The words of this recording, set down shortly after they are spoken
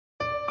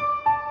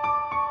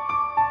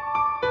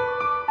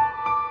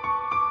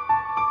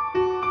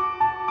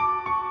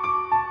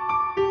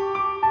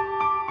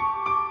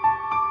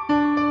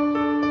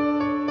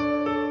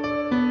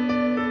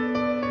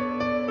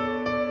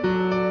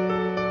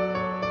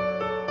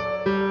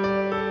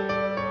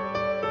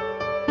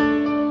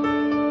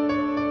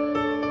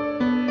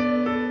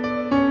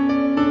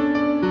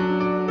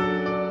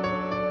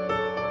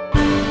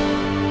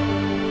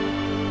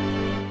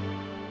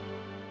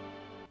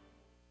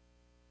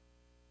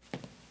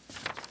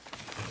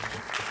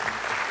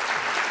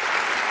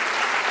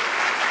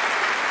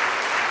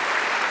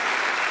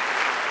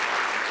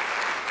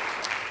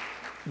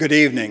Good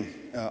evening.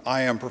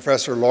 I am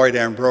Professor Lloyd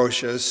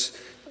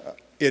Ambrosius.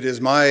 It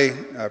is my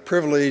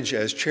privilege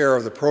as chair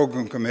of the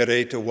program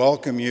committee to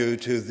welcome you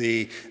to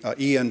the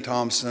Ian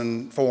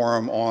Thompson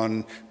Forum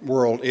on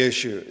World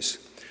Issues.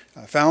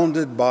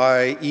 Founded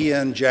by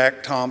Ian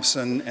Jack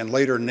Thompson and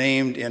later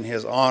named in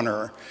his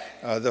honor,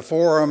 the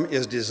forum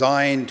is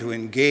designed to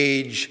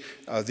engage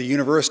the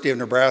University of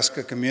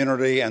Nebraska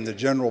community and the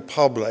general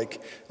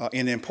public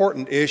in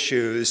important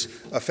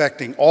issues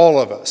affecting all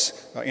of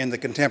us in the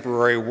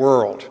contemporary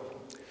world.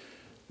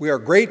 We are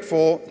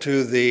grateful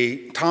to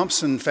the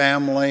Thompson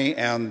family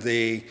and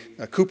the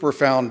Cooper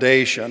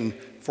Foundation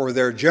for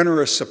their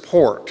generous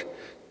support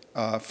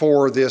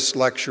for this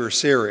lecture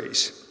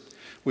series.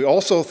 We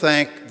also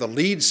thank the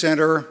Lead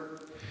Center,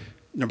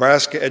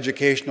 Nebraska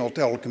Educational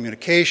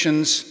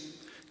Telecommunications,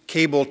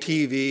 Cable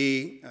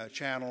TV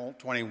Channel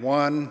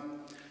 21,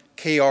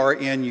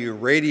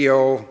 KRNU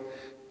Radio,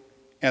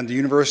 and the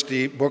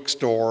University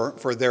Bookstore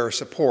for their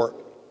support.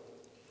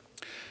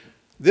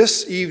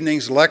 This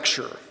evening's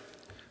lecture,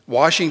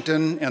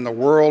 Washington and the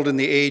World in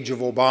the Age of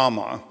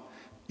Obama,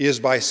 is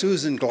by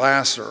Susan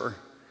Glasser,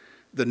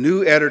 the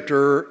new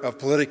editor of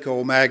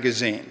Politico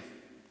magazine.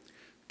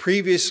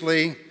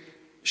 Previously,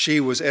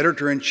 she was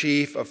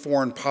editor-in-chief of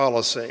Foreign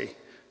Policy,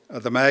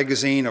 the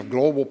magazine of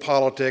global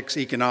politics,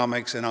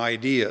 economics, and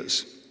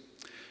ideas.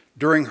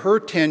 During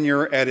her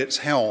tenure at its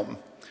helm,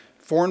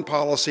 Foreign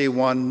Policy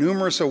won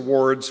numerous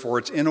awards for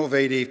its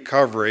innovative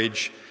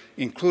coverage,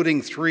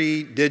 including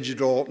 3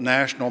 Digital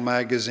National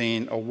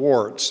Magazine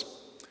Awards.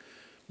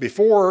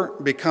 Before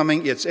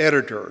becoming its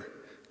editor,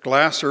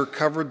 Glasser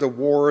covered the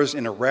wars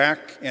in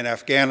Iraq and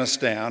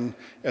Afghanistan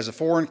as a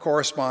foreign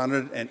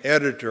correspondent and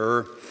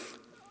editor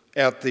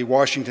at the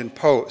Washington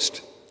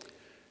Post.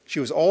 She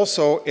was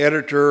also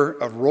editor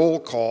of Roll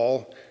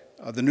Call,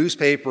 the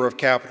newspaper of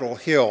Capitol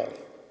Hill.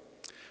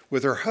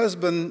 With her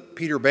husband,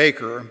 Peter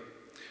Baker,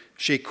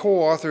 she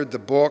co-authored the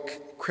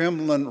book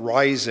Kremlin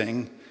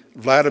Rising,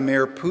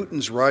 Vladimir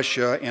Putin's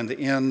Russia and the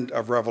End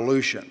of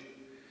Revolution.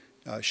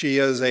 She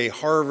is a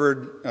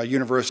Harvard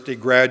University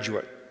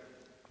graduate.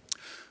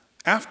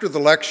 After the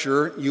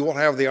lecture, you will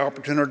have the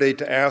opportunity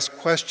to ask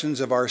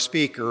questions of our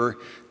speaker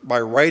by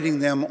writing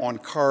them on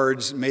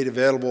cards made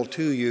available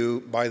to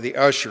you by the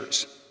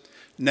ushers.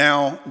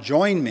 Now,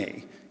 join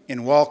me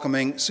in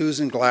welcoming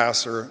Susan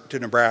Glasser to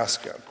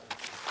Nebraska.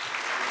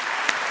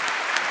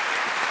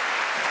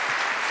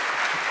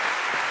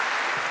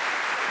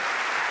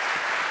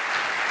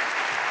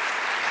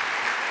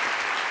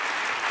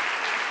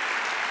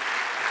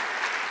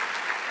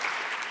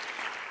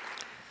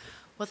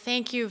 Well,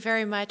 thank you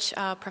very much,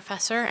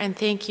 Professor, and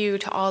thank you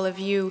to all of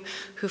you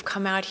who've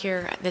come out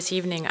here this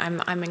evening.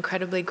 I'm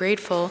incredibly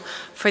grateful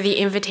for the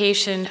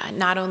invitation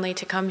not only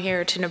to come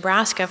here to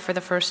Nebraska for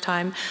the first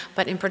time,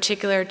 but in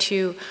particular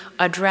to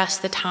address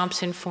the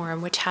Thompson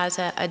Forum, which has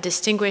a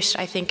distinguished,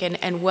 I think,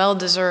 and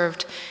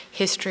well-deserved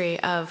history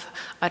of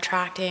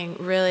attracting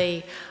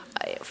really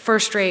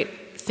first-rate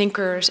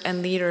thinkers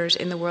and leaders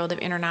in the world of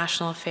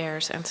international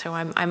affairs, and so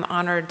I'm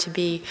honored to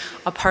be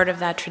a part of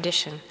that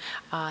tradition.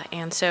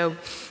 And so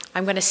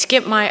I'm going to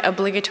skip my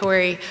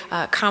obligatory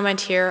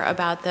comment here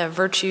about the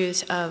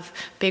virtues of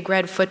Big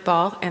Red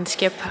football and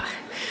skip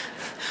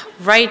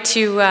right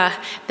to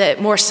the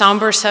more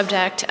somber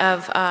subject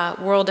of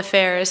world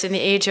affairs in the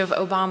age of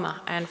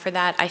Obama. And for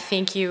that, I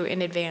thank you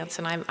in advance.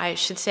 And I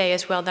should say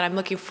as well that I'm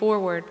looking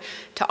forward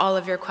to all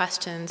of your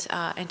questions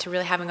and to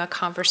really having a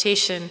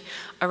conversation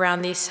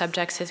around these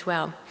subjects as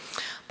well.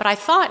 But I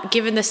thought,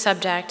 given the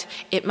subject,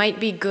 it might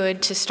be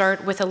good to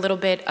start with a little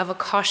bit of a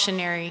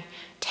cautionary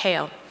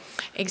tale.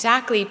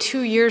 Exactly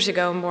 2 years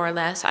ago, more or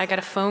less, I got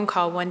a phone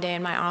call one day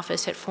in my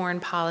office at Foreign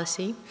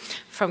Policy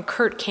from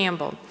Kurt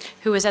Campbell,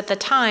 who was at the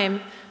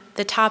time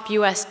the top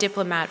U.S.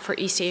 diplomat for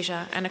East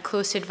Asia and a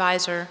close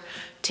advisor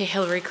to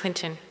Hillary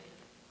Clinton.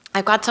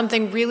 "I've got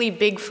something really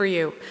big for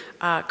you,"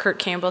 Kurt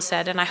Campbell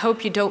said, "and I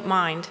hope you don't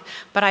mind,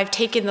 but I've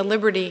taken the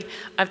liberty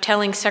of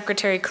telling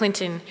Secretary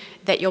Clinton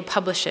that you'll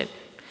publish it."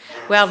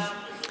 Well,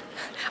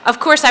 of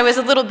course, I was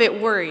a little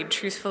bit worried,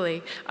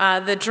 truthfully.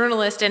 The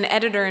journalist and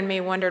editor in me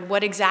wondered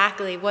what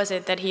exactly was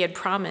it that he had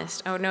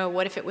promised. Oh no,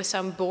 what if it was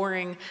some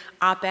boring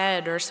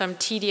op-ed or some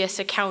tedious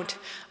account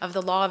of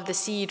the Law of the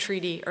Sea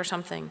Treaty or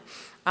something?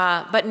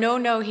 But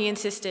no, he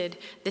insisted,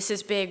 this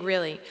is big,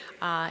 really.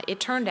 It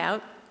turned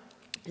out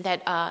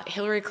that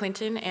Hillary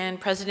Clinton and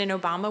President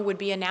Obama would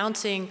be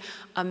announcing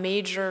a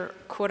major,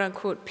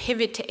 quote-unquote,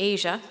 pivot to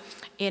Asia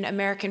in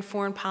American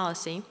foreign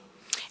policy.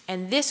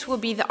 And this will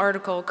be the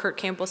article, Kurt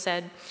Campbell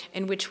said,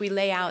 in which we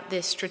lay out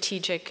this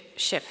strategic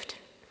shift.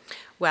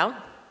 Well,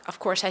 of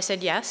course I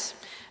said yes.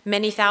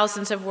 Many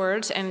thousands of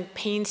words and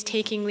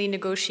painstakingly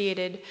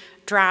negotiated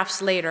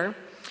drafts later,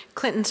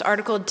 Clinton's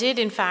article did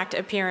in fact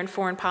appear in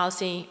Foreign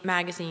Policy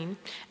magazine,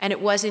 and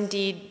it was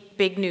indeed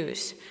big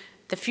news.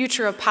 "The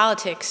future of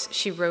politics,"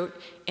 she wrote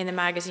in the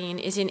magazine,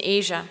 "is in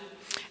Asia.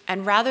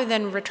 And rather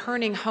than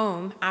returning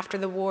home after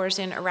the wars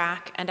in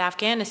Iraq and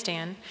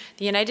Afghanistan,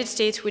 the United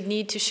States would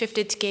need to shift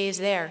its gaze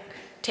there,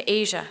 to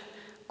Asia,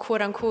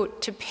 quote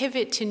unquote, to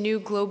pivot to new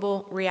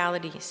global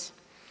realities.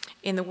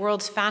 in the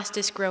world's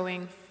fastest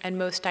growing and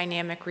most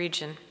dynamic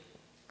region.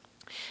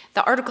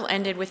 The article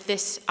ended with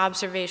this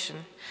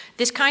observation: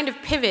 "This kind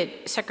of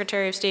pivot,"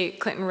 Secretary of State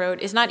Clinton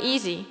wrote, "is not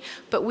easy,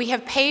 but we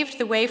have paved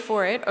the way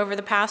for it over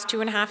the past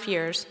 2.5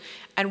 years,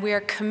 and we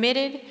are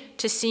committed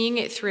to seeing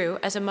it through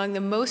as among the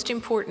most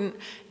important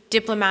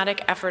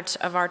diplomatic efforts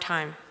of our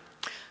time."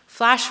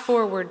 Flash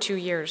forward 2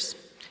 years.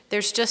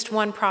 There's just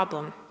one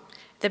problem.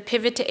 The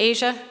pivot to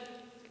Asia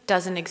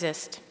doesn't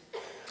exist.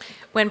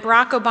 When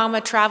Barack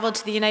Obama traveled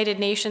to the United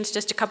Nations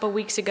just a couple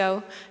weeks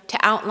ago to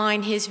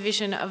outline his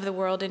vision of the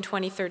world in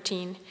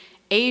 2013,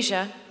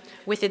 Asia,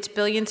 with its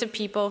billions of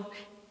people,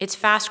 its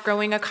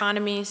fast-growing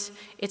economies,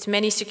 its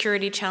many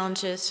security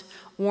challenges,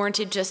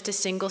 warranted just a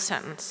single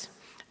sentence.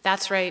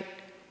 That's right,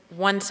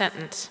 one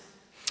sentence.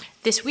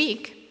 This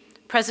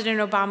week, President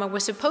Obama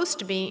was supposed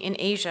to be in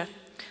Asia,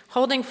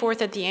 holding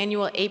forth at the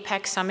annual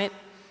APEC summit,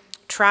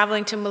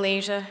 traveling to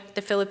Malaysia,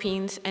 the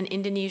Philippines, and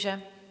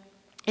Indonesia.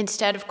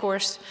 Instead, of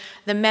course,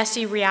 the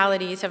messy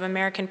realities of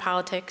American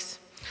politics,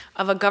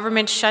 of a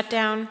government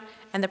shutdown,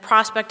 and the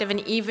prospect of an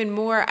even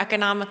more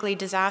economically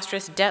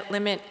disastrous debt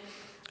limit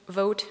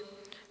vote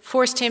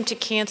forced him to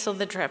cancel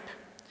the trip.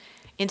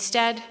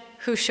 Instead,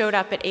 who showed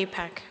up at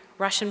APEC?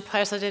 Russian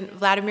President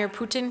Vladimir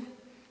Putin?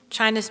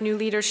 China's new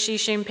leader Xi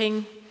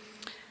Jinping?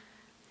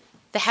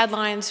 The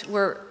headlines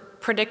were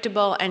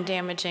predictable and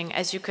damaging,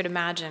 as you could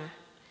imagine.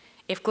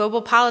 If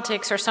global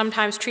politics are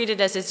sometimes treated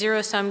as a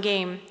zero-sum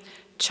game,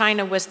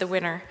 China was the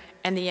winner,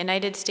 and the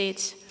United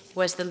States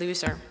was the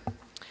loser.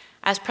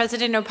 As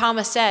President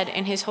Obama said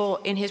in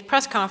his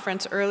press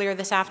conference earlier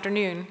this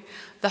afternoon,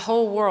 the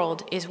whole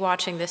world is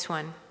watching this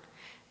one.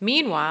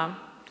 Meanwhile,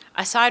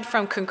 aside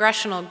from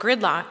congressional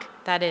gridlock,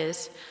 that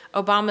is,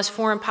 Obama's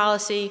foreign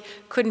policy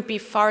couldn't be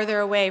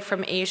farther away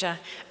from Asia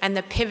and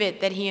the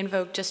pivot that he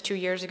invoked just 2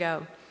 years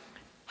ago.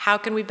 How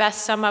can we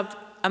best sum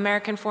up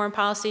American foreign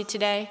policy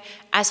today,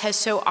 as has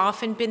so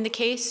often been the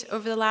case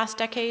over the last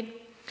decade?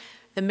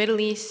 The Middle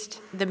East,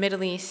 the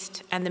Middle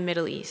East, and the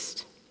Middle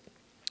East.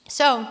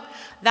 So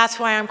that's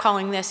why I'm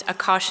calling this a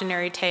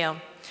cautionary tale.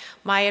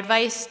 My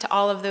advice to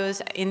all of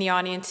those in the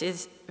audience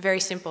is very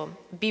simple.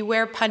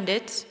 Beware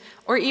pundits,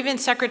 or even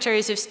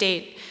secretaries of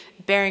state,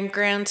 bearing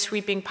grand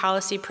sweeping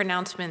policy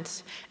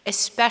pronouncements,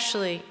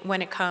 especially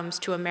when it comes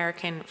to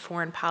American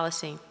foreign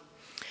policy.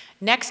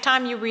 Next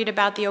time you read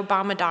about the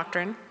Obama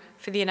doctrine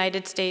for the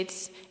United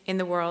States in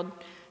the world,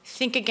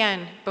 think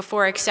again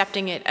before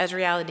accepting it as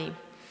reality.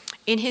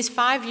 In his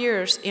 5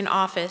 years in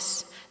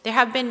office, there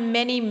have been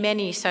many,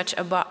 many such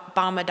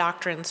Obama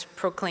doctrines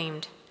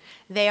proclaimed.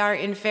 They are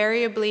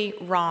invariably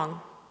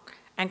wrong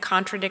and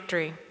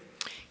contradictory.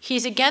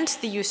 He's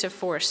against the use of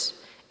force,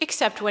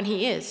 except when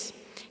he is.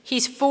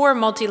 He's for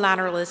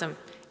multilateralism,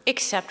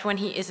 except when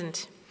he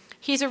isn't.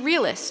 He's a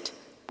realist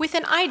with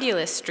an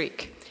idealist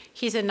streak.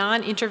 He's a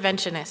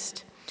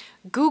non-interventionist.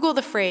 Google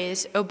the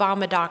phrase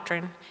Obama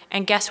doctrine,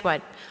 and guess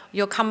what?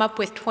 You'll come up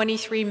with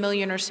 23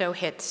 million or so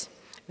hits.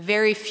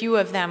 Very few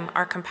of them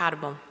are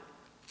compatible.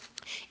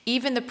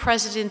 Even the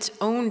president's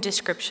own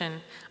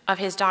description of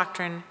his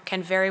doctrine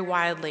can vary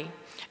wildly,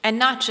 and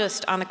not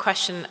just on the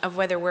question of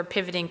whether we're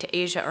pivoting to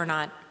Asia or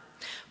not.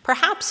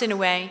 Perhaps, in a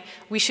way,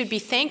 we should be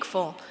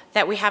thankful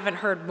that we haven't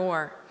heard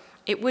more.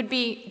 It would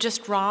be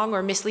just wrong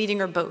or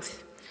misleading or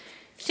both.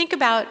 Think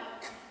about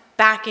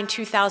back in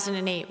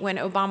 2008 when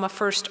Obama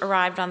first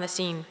arrived on the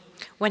scene,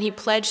 when he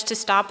pledged to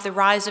stop the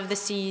rise of the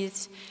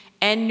seas,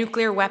 end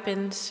nuclear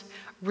weapons,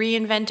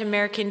 reinvent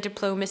American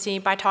diplomacy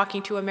by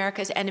talking to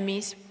America's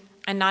enemies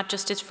and not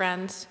just his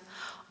friends,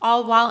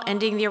 all while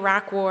ending the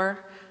Iraq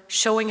War,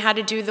 showing how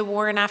to do the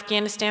war in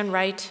Afghanistan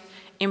right,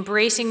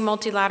 embracing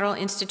multilateral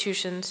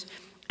institutions,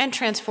 and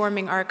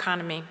transforming our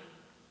economy.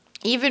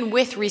 Even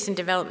with recent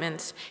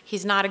developments,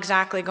 he's not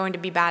exactly going to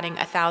be batting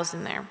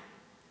 1,000 there.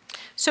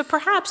 So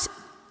perhaps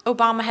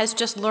Obama has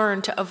just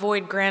learned to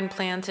avoid grand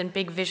plans and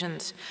big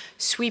visions,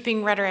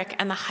 sweeping rhetoric,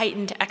 and the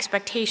heightened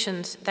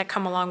expectations that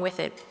come along with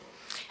it.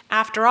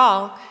 After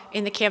all,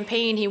 in the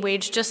campaign he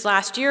waged just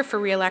last year for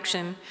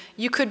re-election,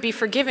 you could be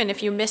forgiven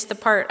if you missed the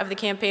part of the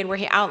campaign where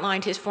he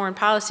outlined his foreign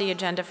policy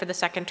agenda for the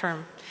second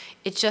term.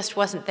 It just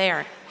wasn't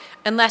there,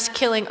 unless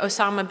killing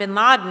Osama bin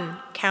Laden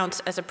counts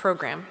as a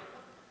program.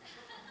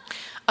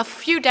 A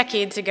few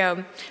decades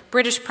ago,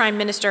 British Prime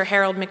Minister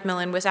Harold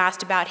Macmillan was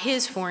asked about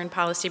his foreign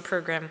policy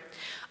program.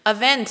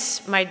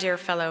 "Events, my dear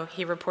fellow,"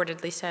 he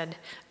reportedly said.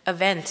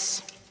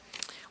 "Events."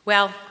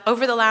 Well,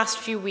 over the last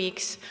few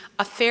weeks,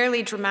 a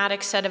fairly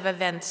dramatic set of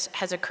events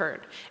has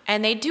occurred,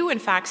 and they do in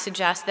fact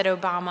suggest that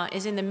Obama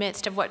is in the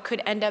midst of what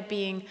could end up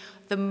being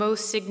the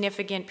most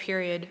significant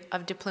period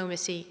of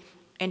diplomacy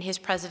in his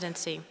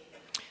presidency.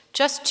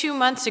 Just 2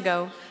 months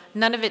ago,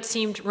 none of it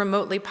seemed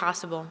remotely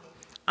possible.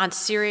 On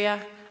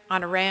Syria,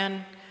 on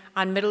Iran,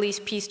 on Middle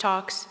East peace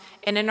talks,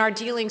 and in our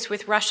dealings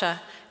with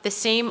Russia, the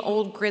same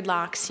old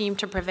gridlock seemed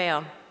to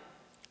prevail.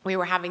 We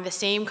were having the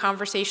same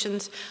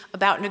conversations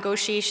about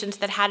negotiations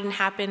that hadn't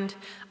happened,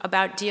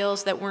 about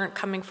deals that weren't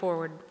coming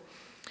forward.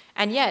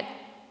 And yet,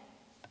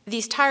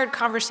 these tired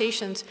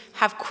conversations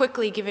have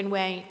quickly given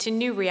way to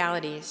new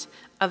realities.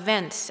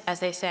 events, as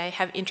they say,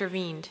 have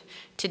intervened.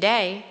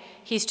 Today,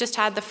 he's just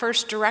had the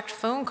first direct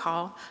phone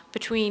call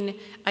between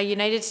a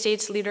United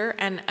States leader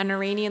and an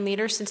Iranian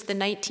leader since the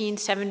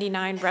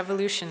 1979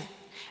 revolution,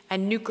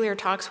 and nuclear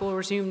talks will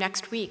resume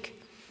next week.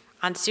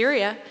 On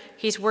Syria,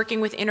 he's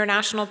working with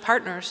international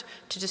partners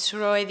to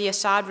destroy the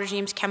Assad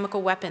regime's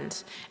chemical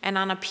weapons, and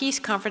on a peace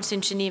conference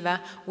in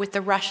Geneva with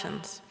the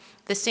Russians,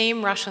 the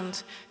same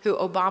Russians who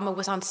Obama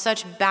was on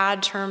such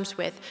bad terms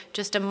with.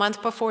 Just a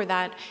month before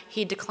that,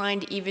 he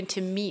declined even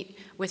to meet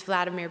with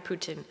Vladimir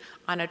Putin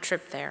on a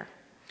trip there.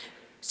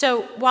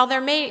 So while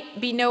there may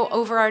be no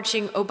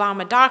overarching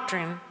Obama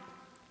doctrine,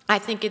 I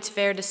think it's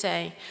fair to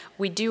say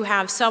we do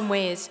have some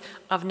ways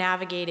of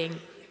navigating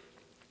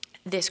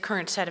this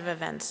current set of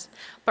events.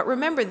 But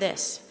remember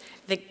this,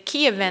 the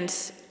key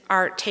events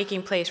are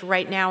taking place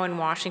right now in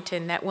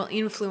Washington that will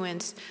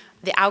influence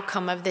the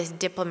outcome of this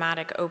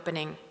diplomatic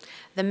opening.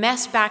 The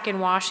mess back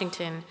in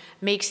Washington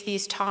makes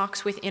these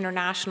talks with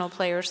international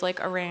players like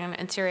Iran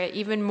and Syria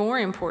even more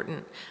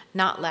important,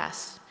 not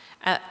less,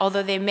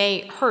 although they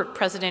may hurt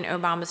President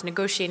Obama's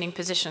negotiating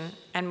position,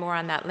 and more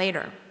on that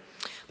later.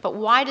 But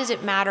why does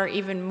it matter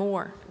even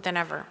more than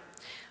ever?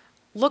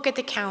 Look at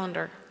the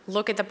calendar,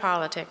 look at the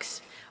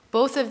politics.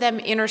 Both of them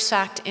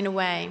intersect in a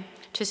way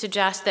to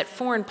suggest that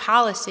foreign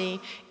policy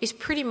is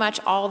pretty much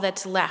all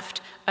that's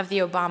left of the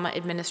Obama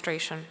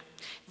administration.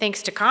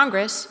 Thanks to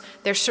Congress,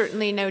 there's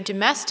certainly no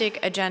domestic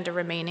agenda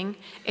remaining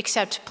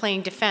except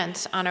playing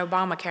defense on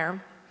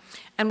Obamacare.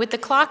 And with the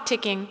clock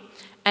ticking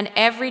and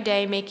every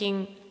day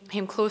making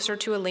him closer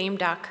to a lame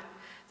duck,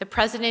 the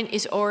president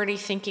is already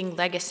thinking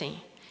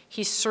legacy.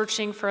 He's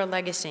searching for a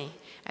legacy.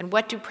 And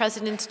what do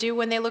presidents do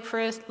when they look for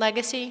a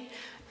legacy?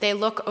 They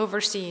look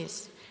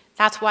overseas.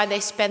 That's why they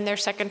spend their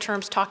second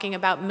terms talking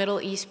about Middle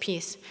East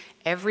peace,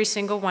 every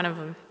single one of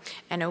them.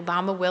 And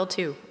Obama will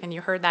too, and you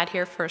heard that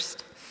here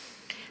first.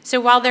 So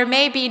while there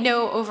may be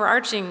no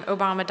overarching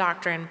Obama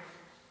doctrine,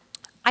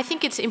 I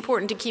think it's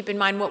important to keep in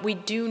mind what we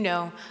do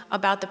know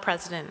about the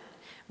president.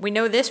 We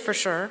know this for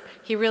sure.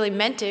 He really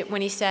meant it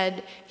when he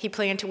said he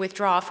planned to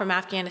withdraw from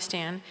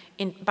Afghanistan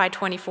by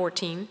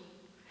 2014.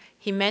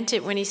 He meant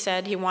it when he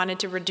said he wanted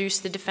to reduce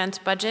the defense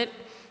budget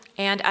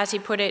and, as he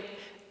put it,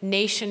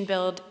 nation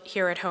build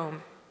here at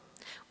home.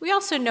 We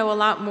also know a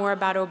lot more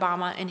about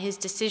Obama and his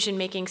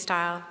decision-making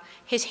style,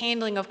 his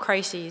handling of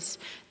crises,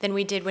 than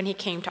we did when he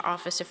came to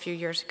office a few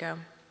years ago.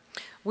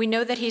 We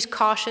know that he's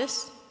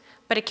cautious,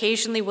 but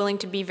occasionally willing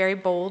to be very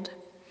bold,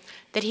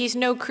 that he's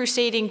no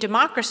crusading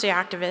democracy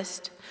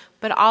activist,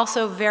 but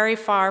also very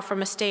far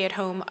from a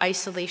stay-at-home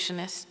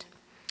isolationist,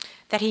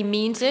 that he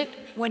means it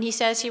when he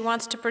says he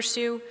wants to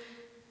pursue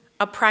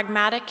a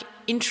pragmatic,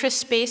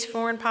 interest-based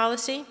foreign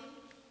policy,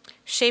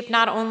 shaped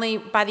not only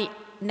by the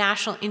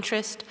national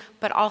interest,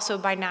 but also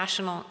by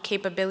national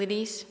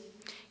capabilities.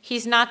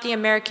 He's not the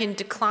American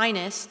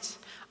declinist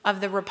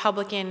of the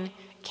Republican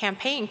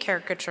campaign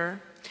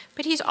caricature,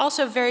 but he's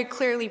also very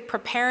clearly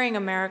preparing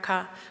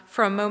America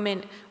for a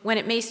moment when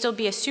it may still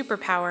be a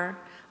superpower,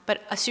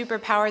 but a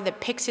superpower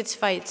that picks its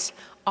fights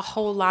a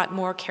whole lot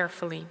more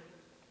carefully.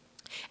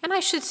 And I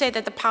should say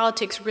that the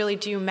politics really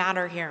do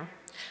matter here.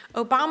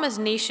 Obama's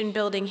nation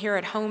building here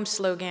at home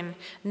slogan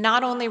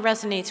not only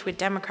resonates with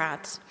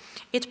Democrats,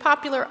 it's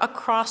popular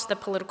across the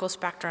political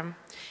spectrum.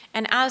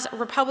 And as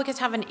Republicans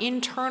have an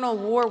internal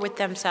war with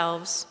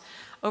themselves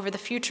over the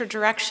future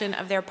direction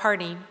of their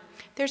party,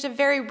 there's a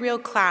very real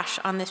clash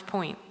on this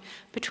point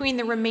between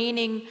the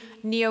remaining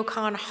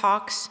neocon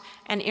hawks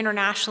and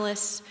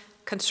internationalists,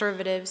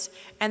 conservatives,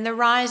 and the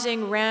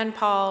rising Rand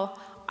Paul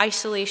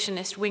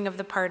isolationist wing of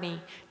the party,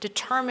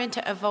 determined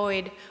to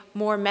avoid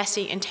more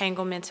messy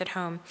entanglements at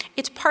home.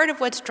 It's part of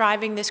what's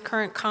driving this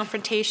current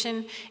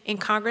confrontation in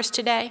Congress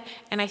today,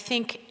 and I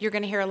think you're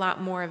going to hear a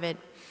lot more of it.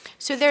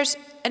 So there's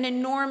an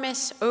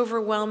enormous,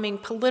 overwhelming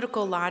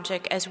political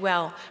logic as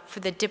well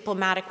for the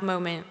diplomatic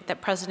moment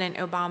that President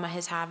Obama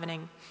is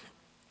having.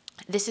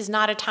 This is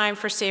not a time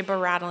for saber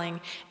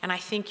rattling, and I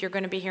think you're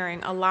going to be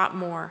hearing a lot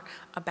more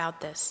about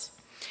this.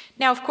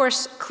 Now, of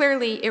course,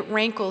 clearly it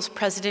rankles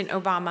President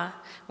Obama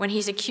when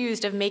he's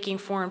accused of making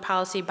foreign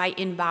policy by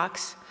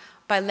inbox,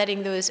 by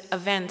letting those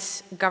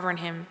events govern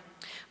him.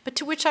 But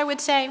to which I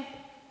would say,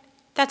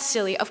 that's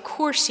silly. Of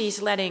course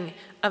he's letting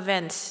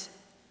events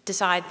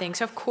decide things.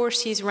 Of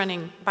course he's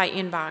running by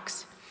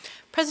inbox.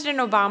 President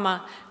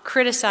Obama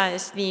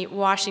criticized the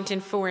Washington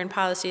foreign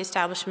policy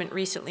establishment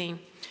recently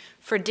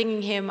for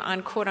dinging him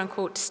on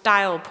quote-unquote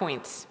style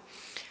points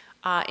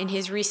in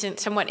his recent,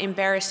 somewhat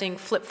embarrassing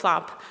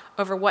flip-flop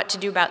over what to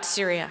do about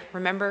Syria.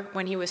 Remember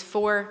when he was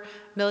for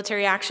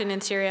military action in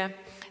Syria,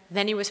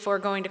 then he was for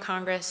going to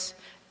Congress,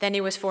 then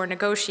he was for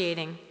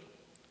negotiating.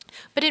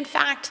 But in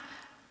fact,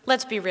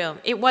 let's be real,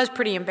 it was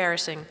pretty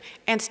embarrassing,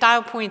 and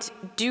style points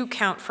do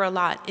count for a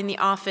lot in the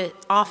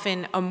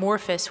often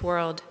amorphous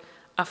world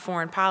of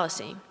foreign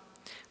policy.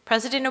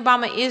 President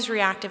Obama is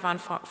reactive on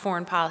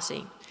foreign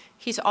policy.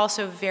 He's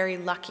also very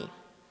lucky.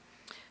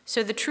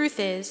 So the truth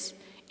is,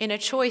 in a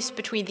choice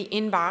between the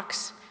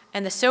inbox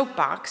and the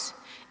soapbox,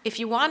 if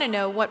you want to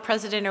know what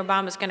President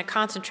Obama is going to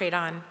concentrate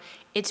on,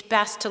 it's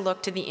best to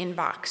look to the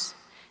inbox.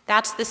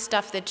 That's the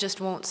stuff that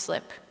just won't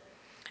slip.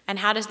 And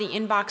how does the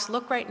inbox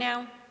look right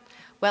now?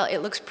 Well, it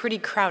looks pretty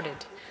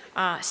crowded.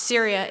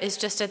 Syria is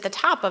just at the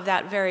top of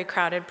that very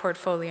crowded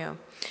portfolio.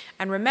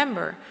 And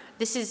remember,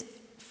 this is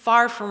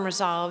far from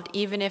resolved,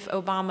 even if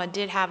Obama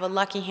did have a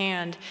lucky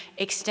hand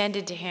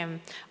extended to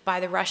him by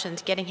the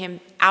Russians, getting him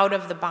out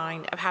of the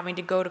bind of having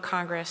to go to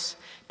Congress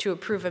to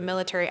approve a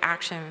military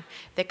action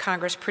that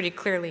Congress pretty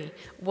clearly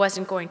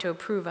wasn't going to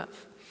approve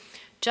of.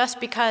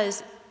 Just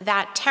because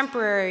that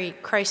temporary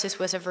crisis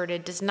was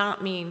averted does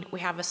not mean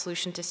we have a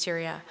solution to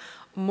Syria.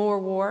 More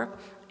war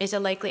is a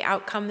likely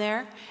outcome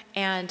there,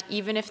 and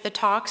even if the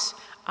talks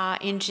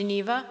in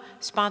Geneva,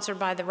 sponsored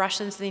by the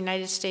Russians and the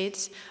United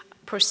States,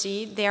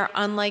 proceed, they are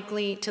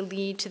unlikely to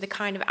lead to the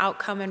kind of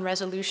outcome and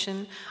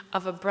resolution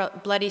of a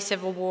bloody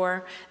civil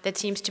war that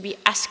seems to be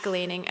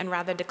escalating and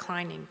rather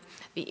declining.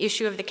 The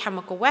issue of the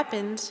chemical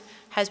weapons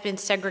has been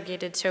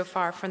segregated so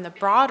far from the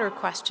broader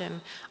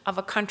question of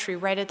a country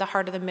right at the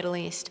heart of the Middle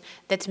East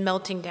that's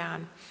melting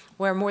down,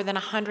 where more than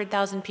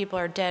 100,000 people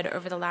are dead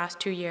over the last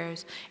 2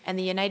 years. And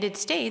the United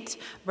States,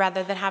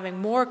 rather than having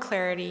more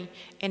clarity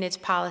in its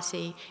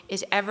policy,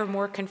 is ever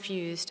more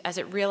confused as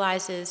it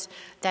realizes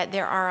that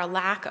there are a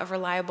lack of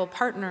reliable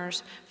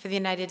partners for the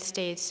United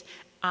States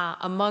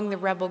among the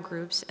rebel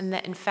groups, and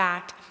that in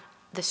fact,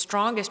 the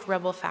strongest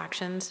rebel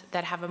factions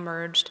that have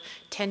emerged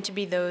tend to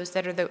be those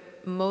that are the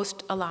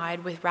most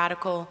allied with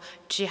radical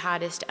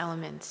jihadist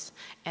elements.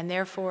 And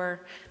therefore,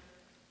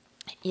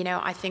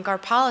 I think our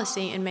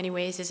policy in many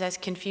ways is as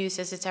confused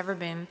as it's ever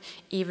been,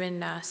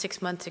 even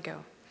 6 months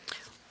ago.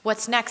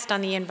 What's next on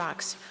the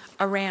inbox?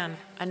 Iran,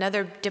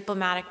 another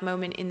diplomatic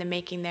moment in the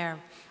making there.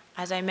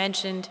 As I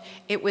mentioned,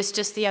 it was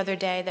just the other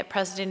day that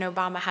President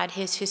Obama had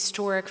his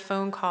historic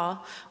phone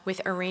call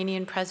with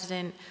Iranian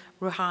President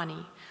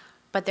Rouhani.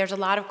 But there's a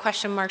lot of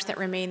question marks that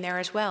remain there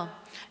as well.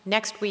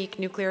 Next week,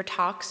 nuclear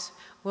talks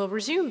will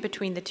resume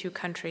between the two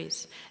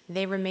countries.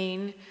 They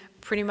remain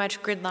pretty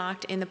much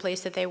gridlocked in the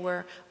place that they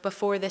were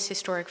before this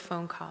historic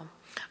phone call.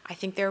 I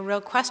think there are real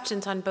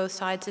questions on both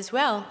sides as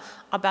well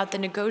about the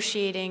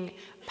negotiating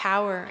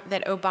power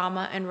that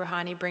Obama and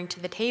Rouhani bring to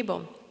the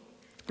table.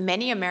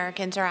 Many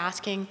Americans are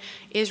asking,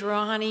 is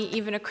Rouhani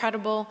even a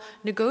credible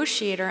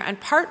negotiator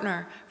and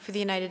partner for the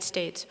United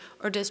States?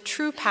 Or does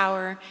true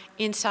power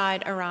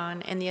inside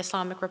Iran and the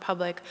Islamic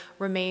Republic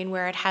remain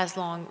where it has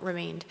long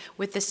remained,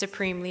 with the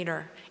supreme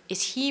leader?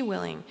 Is he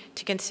willing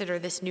to consider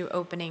this new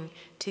opening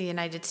to the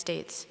United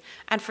States?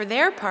 And for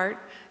their part,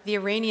 the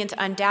Iranians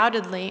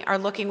undoubtedly are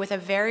looking with a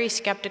very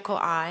skeptical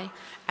eye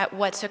at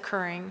what's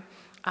occurring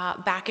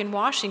back in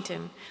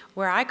Washington,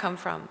 where I come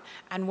from,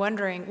 and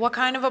wondering what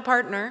kind of a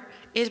partner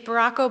is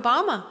Barack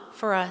Obama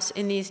for us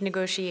in these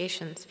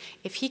negotiations?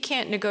 If he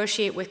can't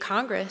negotiate with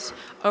Congress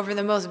over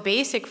the most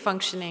basic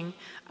functioning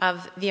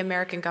of the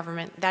American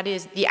government, that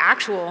is, the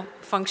actual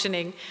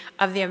functioning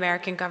of the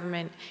American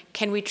government,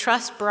 can we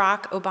trust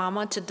Barack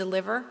Obama to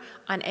deliver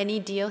on any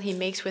deal he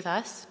makes with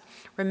us?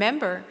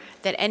 Remember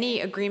that any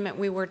agreement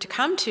we were to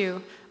come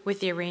to with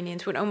the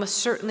Iranians would almost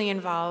certainly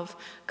involve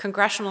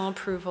congressional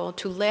approval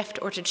to lift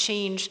or to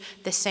change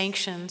the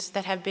sanctions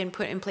that have been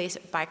put in place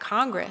by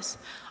Congress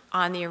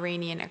on the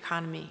Iranian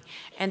economy.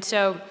 And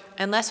so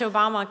unless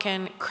Obama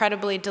can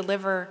credibly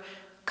deliver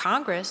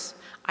Congress,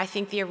 I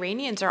think the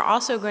Iranians are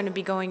also going to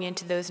be going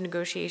into those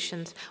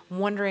negotiations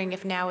wondering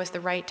if now is the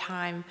right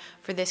time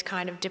for this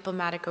kind of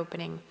diplomatic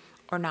opening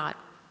or not.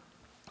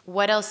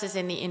 What else is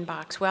in the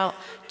inbox? Well,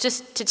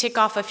 just to tick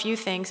off a few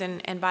things,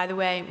 and by the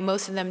way,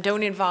 most of them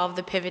don't involve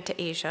the pivot to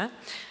Asia.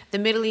 The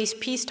Middle East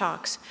peace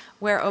talks,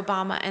 where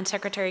Obama and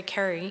Secretary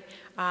Kerry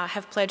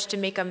have pledged to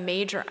make a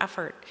major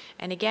effort.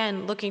 And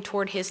again, looking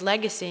toward his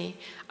legacy,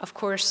 of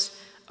course,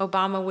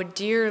 Obama would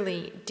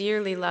dearly,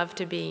 dearly love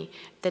to be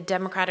the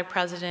Democratic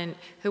president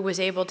who was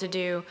able to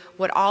do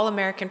what all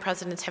American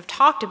presidents have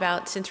talked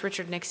about since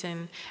Richard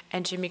Nixon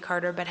and Jimmy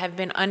Carter, but have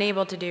been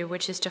unable to do,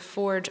 which is to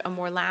forge a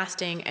more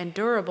lasting and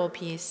durable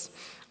peace,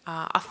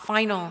 a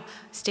final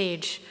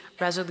stage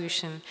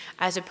resolution,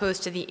 as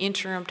opposed to the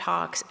interim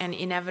talks and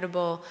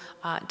inevitable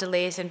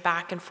delays and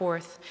back and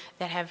forth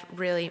that have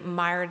really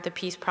mired the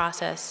peace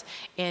process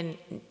in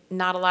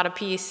not a lot of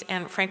peace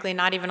and, frankly,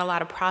 not even a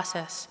lot of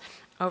process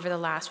over the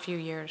last few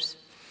years.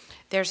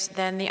 There's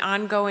then the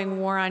ongoing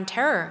war on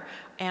terror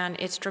and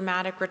its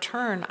dramatic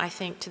return, I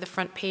think, to the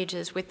front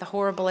pages with the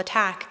horrible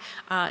attack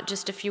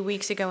just a few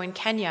weeks ago in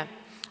Kenya,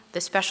 the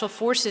special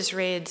forces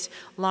raids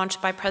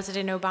launched by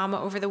President Obama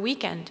over the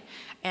weekend,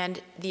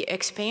 and the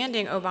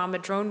expanding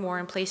Obama drone war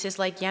in places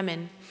like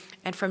Yemen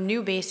and from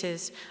new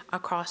bases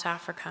across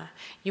Africa.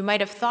 You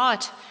might have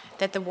thought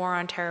that the war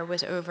on terror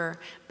was over,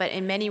 but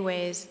in many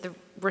ways, the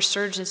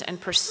resurgence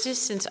and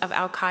persistence of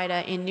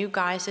al-Qaeda in new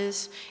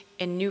guises,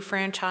 in new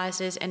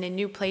franchises, and in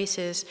new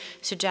places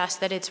suggests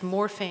that it's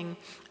morphing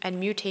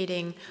and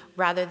mutating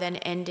rather than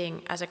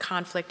ending as a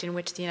conflict in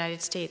which the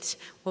United States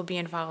will be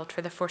involved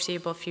for the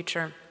foreseeable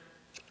future.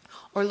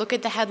 Or look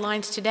at the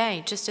headlines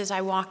today. Just as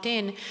I walked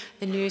in,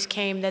 the news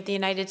came that the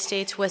United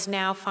States was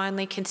now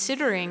finally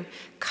considering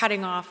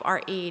cutting off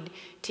our aid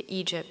to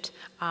Egypt,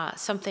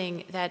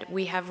 something that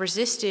we have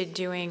resisted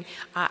doing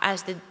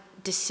as the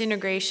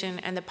disintegration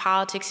and the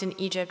politics in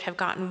Egypt have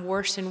gotten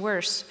worse and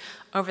worse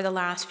over the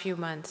last few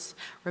months.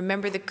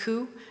 Remember the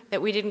coup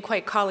that we didn't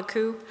quite call a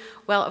coup?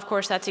 Well, of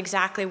course, that's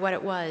exactly what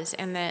it was,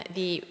 and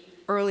the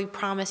early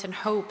promise and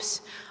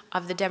hopes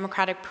of the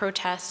democratic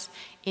protests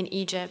in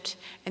Egypt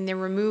and the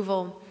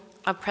removal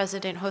of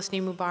President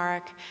Hosni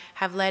Mubarak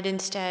have led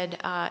instead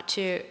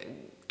to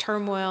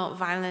turmoil,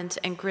 violence,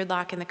 and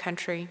gridlock in the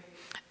country,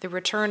 the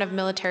return of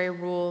military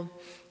rule,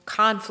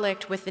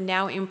 conflict with the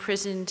now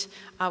imprisoned,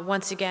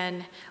 once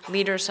again,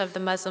 leaders of the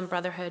Muslim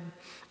Brotherhood.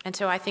 And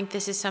so I think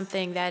this is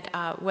something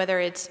that, whether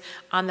it's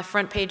on the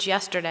front page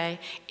yesterday,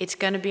 it's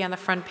going to be on the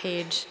front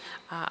page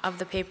of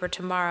the paper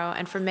tomorrow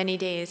and for many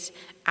days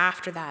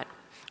after that.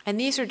 And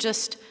these are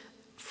just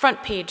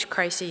front page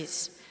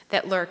crises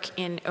that lurk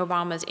in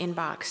Obama's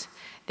inbox.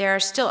 There are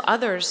still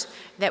others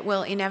that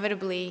will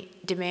inevitably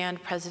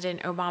demand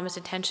President Obama's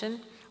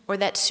attention, or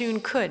that soon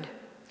could.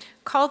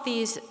 Call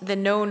these the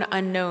known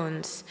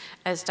unknowns,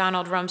 as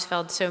Donald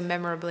Rumsfeld so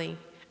memorably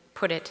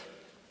put it.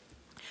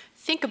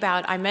 Think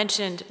about, I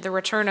mentioned the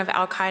return of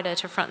al-Qaeda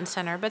to front and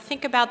center, but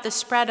think about the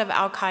spread of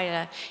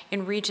al-Qaeda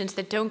in regions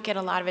that don't get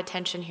a lot of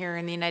attention here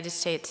in the United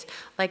States,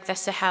 like the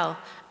Sahel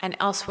and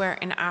elsewhere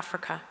in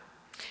Africa.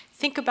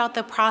 Think about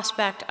the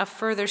prospect of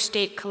further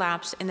state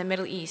collapse in the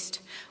Middle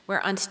East,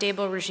 where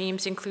unstable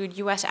regimes include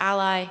U.S.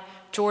 ally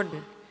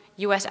Jordan,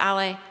 U.S.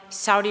 ally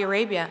Saudi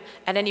Arabia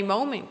at any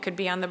moment could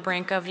be on the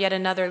brink of yet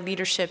another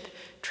leadership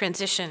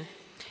transition.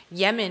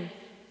 Yemen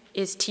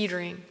is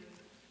teetering,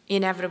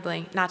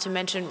 inevitably, not to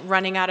mention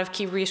running out of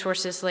key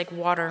resources like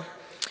water.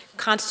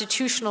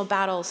 Constitutional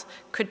battles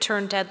could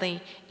turn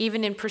deadly,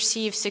 even in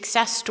perceived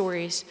success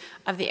stories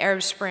of the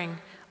Arab Spring,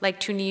 like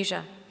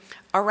Tunisia.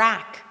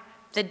 Iraq,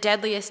 the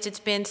deadliest it's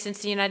been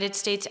since the United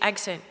States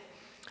exit.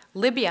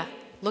 Libya,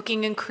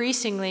 looking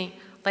increasingly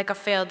like a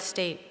failed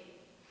state.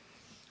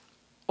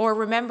 Or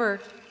remember,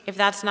 if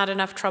that's not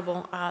enough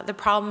trouble, the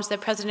problems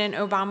that President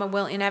Obama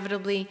will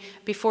inevitably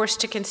be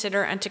forced to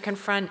consider and to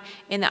confront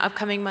in the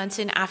upcoming months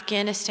in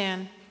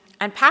Afghanistan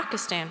and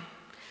Pakistan.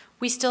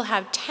 We still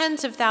have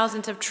tens of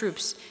thousands of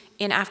troops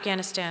in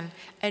Afghanistan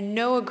and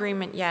no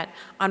agreement yet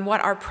on what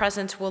our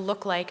presence will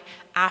look like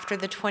after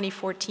the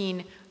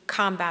 2014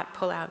 combat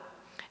pullout.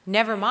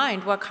 Never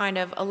mind what kind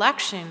of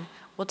election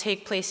will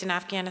take place in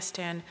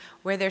Afghanistan,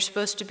 where there's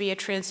supposed to be a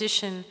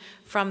transition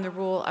from the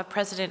rule of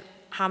President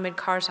Hamid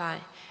Karzai.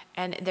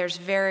 And there's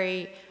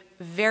very,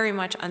 very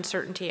much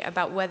uncertainty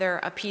about whether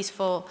a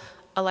peaceful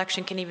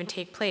election can even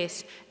take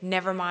place,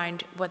 never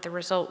mind what the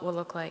result will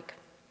look like.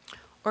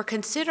 Or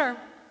consider,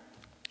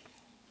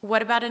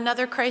 what about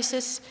another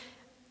crisis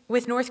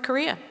with North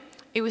Korea?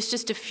 It was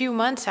just a few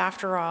months,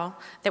 after all,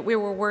 that we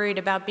were worried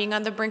about being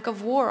on the brink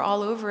of war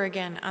all over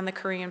again on the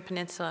Korean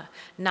Peninsula,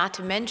 not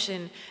to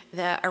mention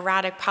the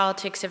erratic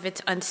politics of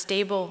its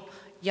unstable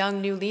young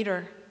new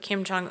leader,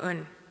 Kim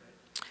Jong-un.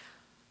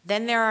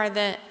 Then there are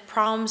the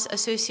problems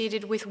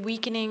associated with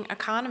weakening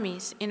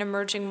economies in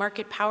emerging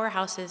market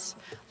powerhouses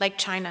like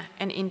China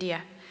and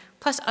India,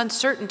 plus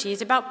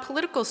uncertainties about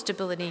political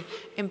stability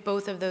in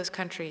both of those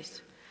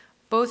countries.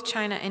 Both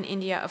China and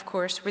India, of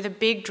course, were the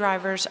big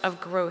drivers of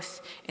growth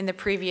in the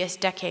previous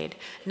decade,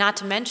 not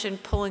to mention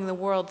pulling the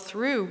world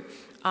through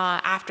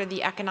after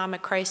the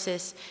economic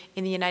crisis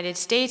in the United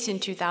States in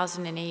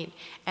 2008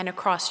 and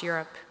across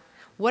Europe.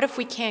 What if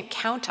we can't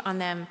count on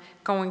them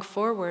going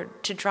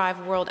forward to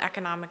drive world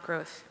economic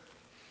growth?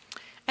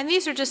 And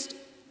these are just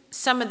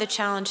some of the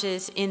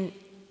challenges in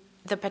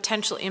the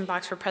potential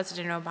inbox for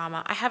President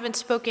Obama. I haven't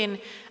spoken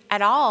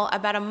at all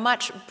about a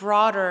much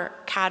broader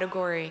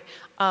category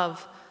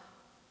of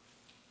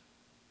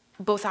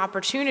both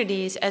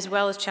opportunities as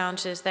well as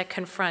challenges that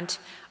confront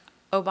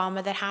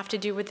Obama that have to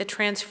do with the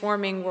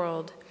transforming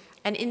world.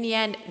 And in the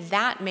end,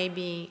 that may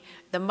be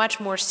the much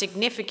more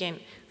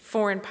significant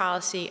foreign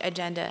policy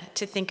agenda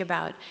to think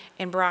about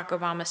in Barack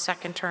Obama's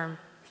second term.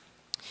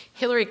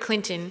 Hillary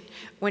Clinton,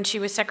 when she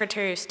was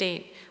Secretary of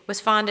State, was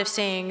fond of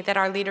saying that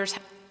our leaders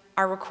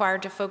are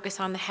required to focus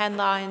on the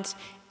headlines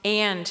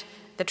and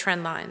the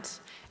trend lines.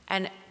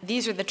 And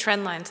these are the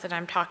trend lines that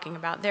I'm talking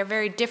about. They're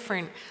very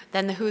different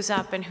than the who's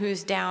up and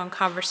who's down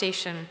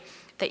conversation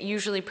that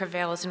usually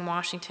prevails in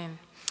Washington.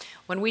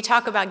 When we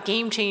talk about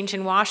game change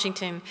in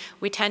Washington,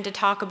 we tend to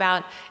talk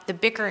about the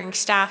bickering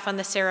staff on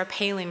the Sarah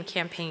Palin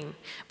campaign.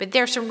 But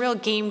there are some real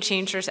game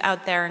changers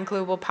out there in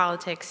global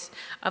politics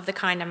of the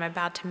kind I'm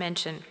about to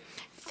mention.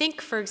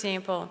 Think, for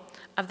example,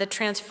 of the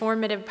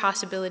transformative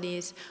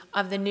possibilities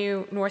of the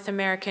new North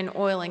American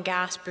oil and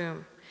gas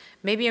boom.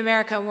 Maybe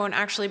America won't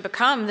actually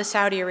become the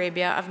Saudi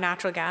Arabia of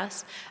natural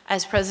gas,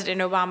 as President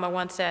Obama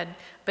once said,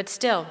 but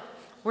still,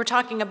 we're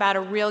talking about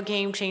a real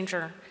game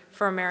changer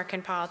for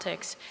American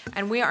politics.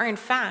 And we are, in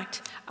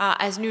fact,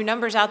 as new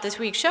numbers out this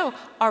week show,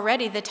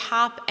 already the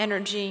top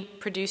energy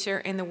producer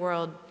in the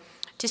world,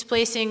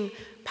 displacing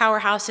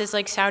powerhouses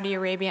like Saudi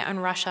Arabia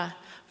and Russia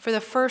for the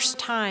first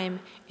time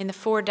in the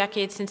 4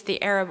 decades since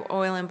the Arab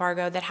oil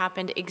embargo that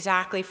happened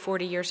exactly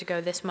 40 years ago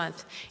this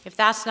month. If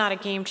that's not a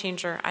game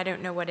changer, I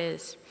don't know what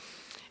is.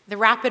 The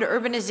rapid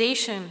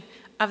urbanization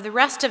of the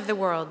rest of the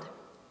world.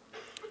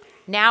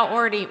 Now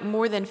already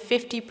more than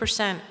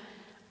 50%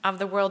 of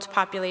the world's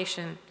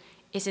population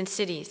is in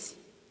cities.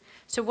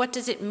 So what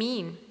does it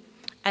mean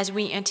as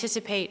we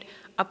anticipate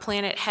a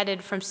planet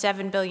headed from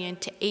 7 billion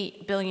to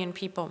 8 billion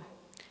people?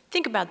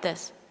 Think about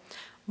this.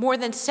 More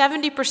than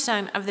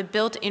 70% of the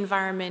built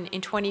environment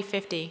in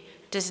 2050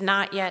 does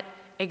not yet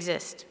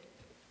exist,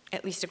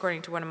 at least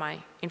according to one of my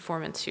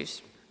informants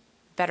who's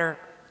better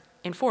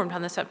informed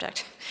on the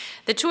subject.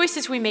 The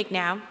choices we make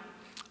now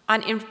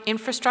on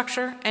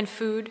infrastructure and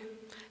food,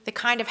 the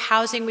kind of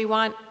housing we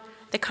want,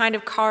 the kind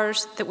of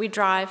cars that we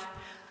drive,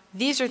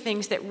 these are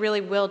things that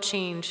really will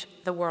change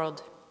the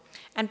world.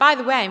 And by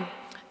the way,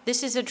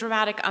 this is a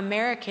dramatic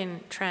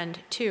American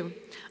trend too.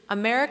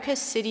 America's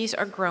cities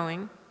are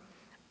growing,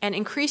 and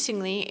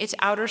increasingly its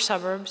outer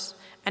suburbs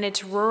and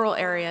its rural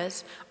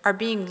areas are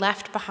being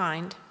left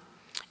behind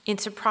in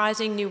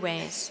surprising new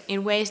ways,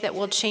 in ways that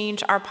will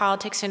change our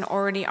politics and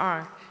already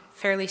are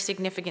fairly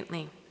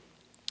significantly.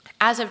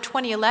 As of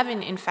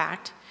 2011, in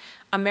fact,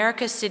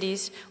 America's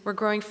cities were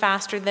growing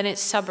faster than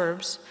its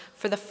suburbs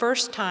for the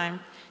first time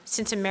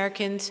since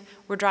Americans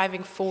were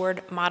driving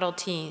Ford Model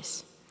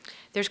Ts.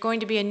 There's going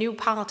to be a new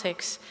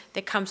politics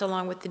that comes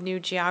along with the new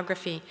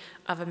geography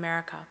of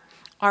America.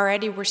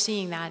 Already we're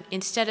seeing that.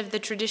 Instead of the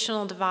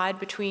traditional divide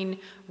between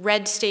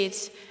red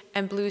states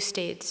and blue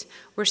states,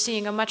 we're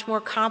seeing a much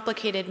more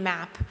complicated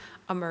map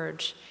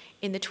emerge.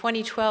 In the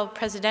 2012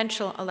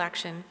 presidential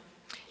election,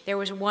 there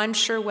was one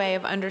sure way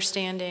of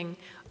understanding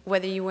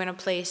whether you were in a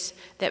place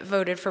that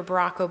voted for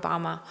Barack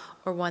Obama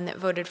or one that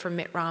voted for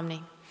Mitt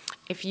Romney.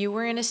 If you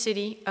were in a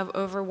city of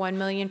over 1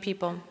 million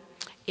people,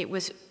 it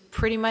was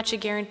pretty much a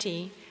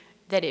guarantee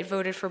that it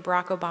voted for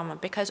Barack Obama,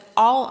 because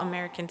all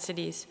American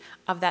cities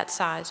of that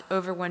size,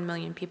 over 1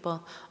 million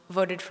people,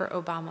 voted for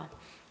Obama.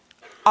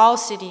 All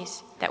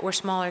cities that were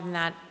smaller than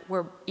that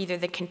were either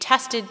the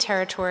contested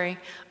territory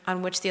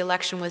on which the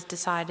election was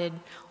decided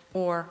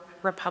or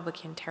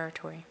Republican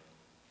territory.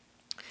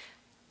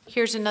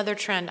 Here's another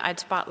trend I'd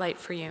spotlight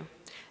for you: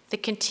 the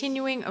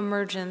continuing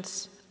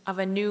emergence of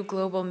a new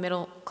global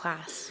middle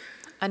class,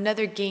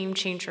 another game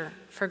changer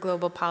for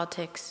global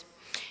politics.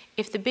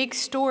 If the big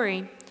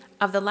story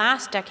of the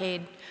last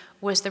decade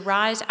was the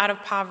rise out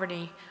of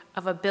poverty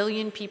of 1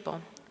 billion people,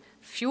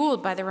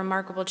 fueled by the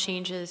remarkable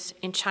changes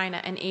in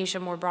China and Asia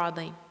more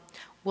broadly,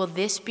 will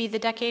this be the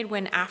decade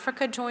when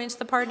Africa joins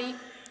the party?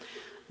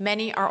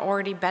 Many are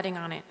already betting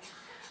on it.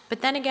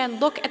 But then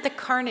again, look at the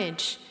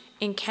carnage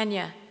in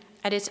Kenya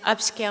at its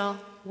upscale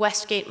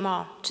Westgate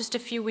Mall just a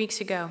few weeks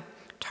ago,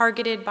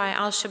 targeted by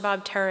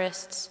al-Shabaab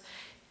terrorists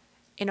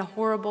in a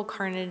horrible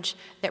carnage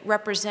that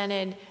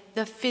represented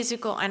the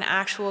physical and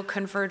actual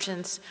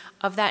convergence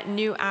of that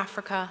new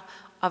Africa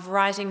of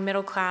rising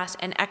middle class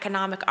and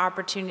economic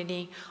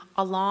opportunity,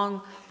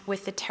 along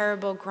with the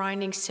terrible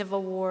grinding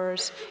civil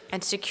wars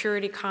and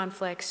security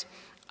conflicts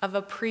of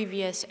a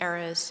previous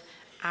era's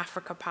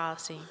Africa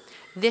policy.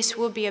 This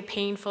will be a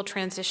painful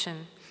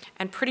transition,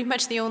 and pretty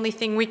much the only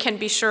thing we can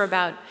be sure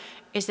about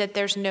is that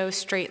there's no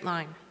straight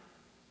line.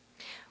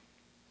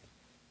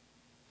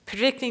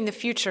 Predicting the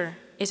future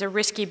is a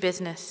risky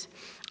business,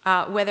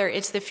 whether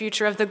it's the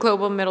future of the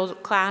global middle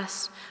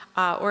class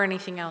or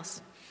anything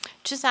else.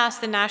 Just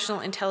ask the National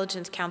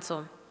Intelligence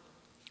Council,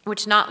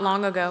 which not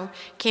long ago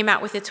came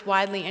out with its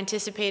widely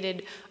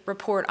anticipated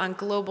report on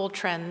global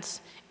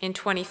trends in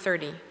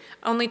 2030,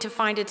 only to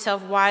find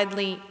itself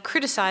widely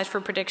criticized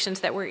for predictions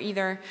that were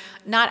either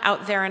not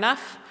out there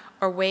enough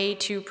or way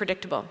too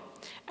predictable.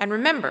 And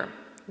remember,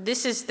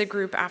 this is the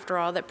group, after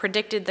all, that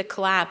predicted the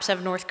collapse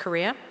of North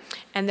Korea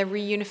and the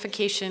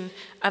reunification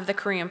of the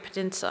Korean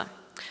Peninsula.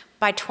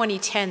 By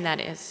 2010, that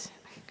is.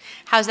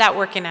 How's that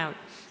working out?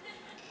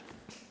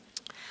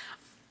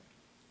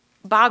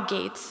 Bob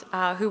Gates,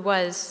 who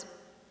was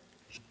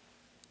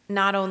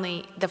not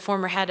only the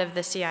former head of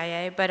the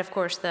CIA, but of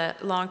course the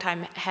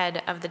longtime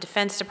head of the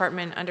Defense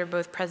Department under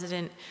both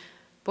President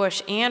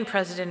Bush and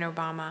President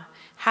Obama,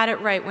 had it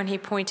right when he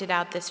pointed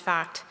out this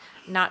fact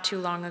not too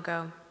long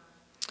ago.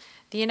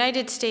 The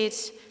United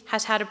States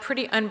has had a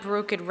pretty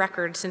unbroken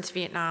record since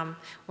Vietnam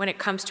when it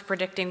comes to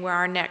predicting where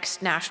our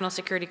next national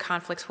security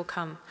conflicts will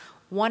come.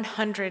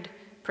 100%.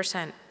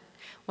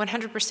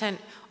 100%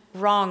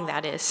 wrong,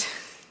 that is.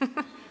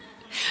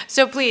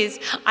 So please,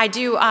 I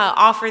do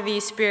offer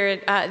these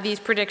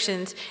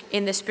predictions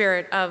in the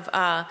spirit of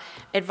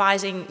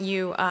advising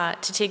you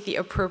to take the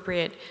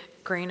appropriate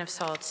grain of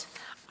salt.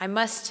 I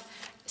must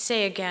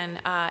say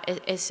again,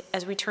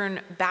 as we turn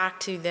back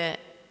to the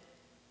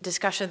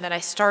discussion that I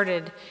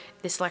started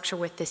this lecture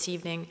with this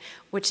evening,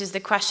 which is the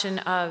question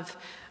of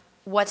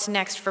what's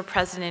next for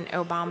President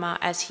Obama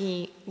as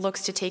he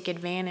looks to take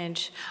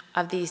advantage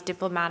of these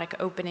diplomatic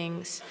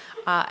openings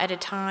at a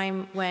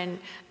time when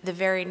the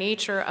very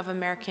nature of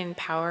American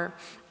power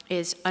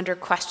is under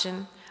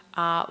question,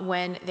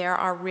 when there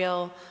are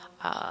real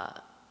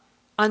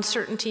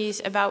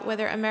uncertainties about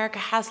whether America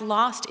has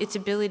lost its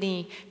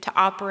ability to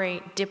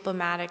operate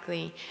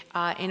diplomatically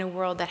in a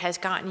world that has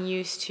gotten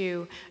used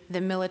to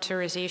the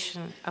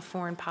militarization of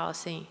foreign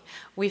policy.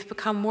 We've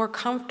become more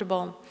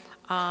comfortable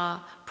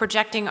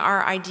projecting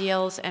our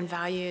ideals and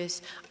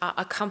values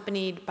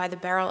accompanied by the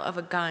barrel of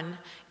a gun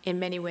in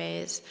many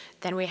ways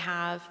than we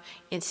have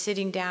in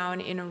sitting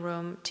down in a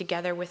room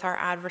together with our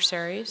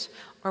adversaries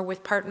or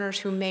with partners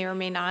who may or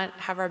may not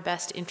have our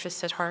best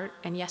interests at heart.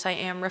 And yes, I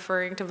am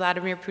referring to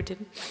Vladimir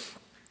Putin.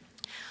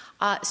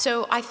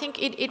 So I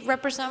think it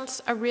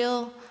represents a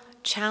real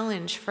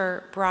challenge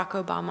for Barack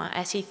Obama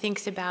as he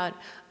thinks about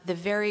the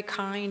very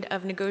kind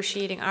of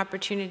negotiating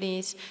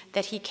opportunities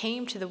that he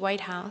came to the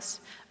White House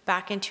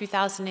back in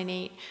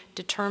 2008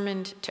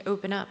 determined to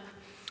open up.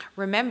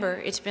 Remember,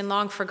 it's been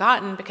long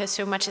forgotten because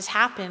so much has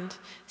happened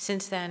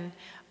since then,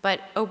 but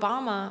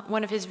Obama,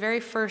 one of his very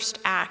first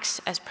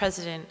acts as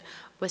president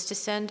was to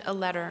send a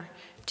letter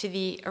to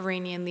the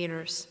Iranian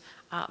leaders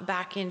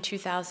back in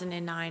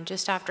 2009,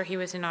 just after he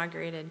was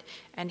inaugurated.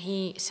 And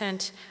he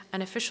sent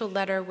an official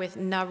letter with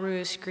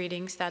Nowruz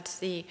greetings, that's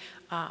the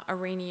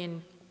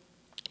Iranian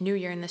New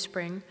Year in the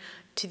spring,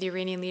 to the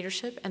Iranian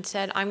leadership and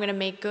said, I'm going to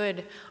make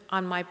good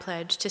on my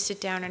pledge to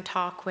sit down and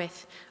talk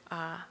with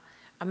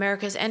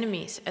America's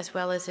enemies as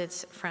well as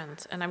its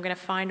friends, and I'm going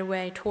to find a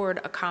way toward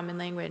a common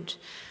language.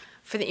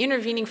 For the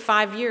intervening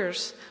 5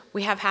 years,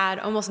 we have had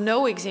almost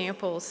no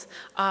examples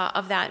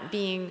of that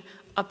being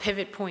a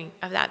pivot point,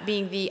 of that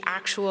being the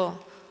actual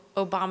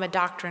Obama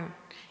doctrine,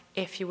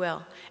 if you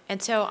will.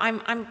 And so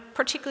I'm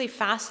particularly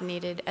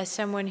fascinated as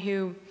someone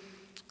who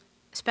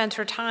spends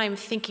her time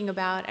thinking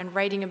about and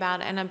writing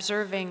about and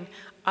observing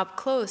up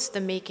close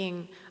the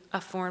making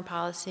of foreign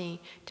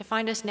policy, to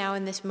find us now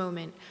in this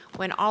moment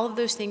when all of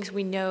those things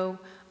we know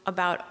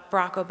about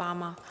Barack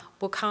Obama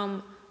will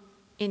come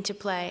into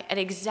play at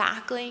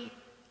exactly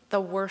the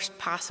worst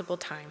possible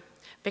time.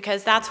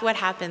 Because that's what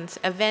happens.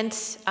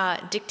 Events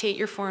dictate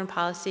your foreign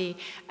policy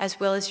as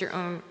well as your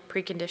own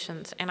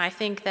preconditions. And I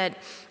think that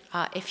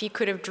if he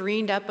could have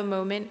dreamed up a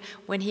moment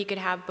when he could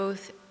have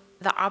both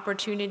the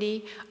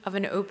opportunity of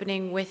an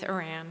opening with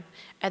Iran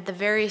at the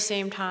very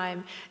same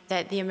time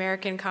that the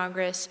American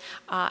Congress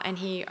and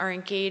he are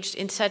engaged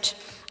in such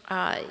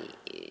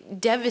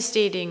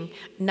devastating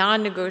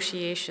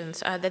non-negotiations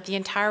that the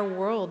entire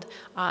world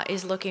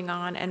is looking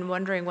on and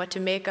wondering what to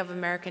make of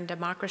American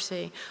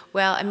democracy.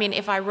 Well, I mean,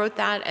 if I wrote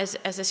that as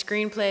a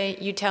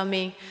screenplay, you tell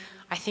me,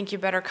 I think you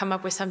better come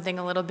up with something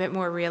a little bit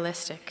more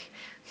realistic.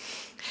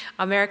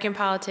 American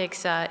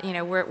politics,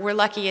 we're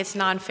lucky it's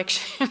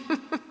nonfiction.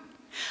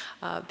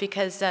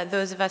 Because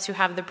those of us who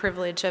have the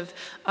privilege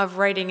of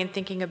writing and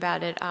thinking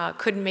about it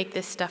couldn't make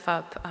this stuff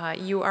up.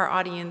 You, our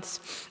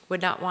audience,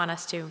 would not want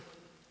us to.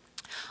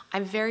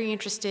 I'm very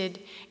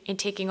interested in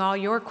taking all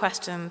your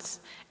questions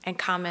and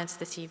comments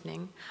this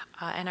evening,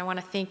 and I want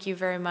to thank you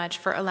very much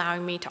for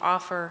allowing me to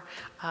offer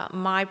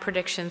my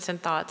predictions and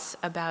thoughts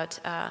about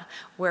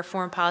where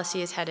foreign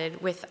policy is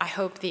headed with, I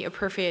hope, the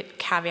appropriate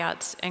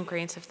caveats and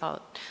grains of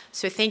thought.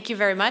 So thank you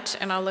very much,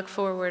 and I'll look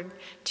forward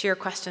to your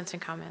questions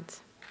and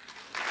comments.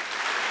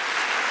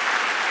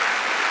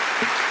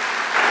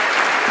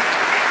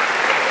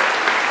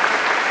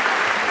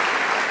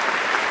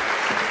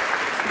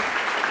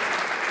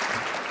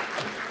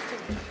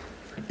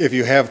 If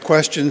you have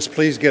questions,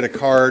 please get a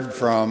card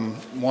from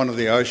one of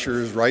the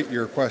ushers. Write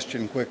your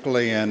question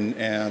quickly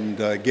and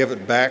give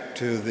it back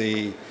to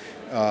the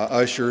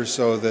ushers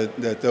so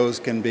that those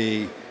can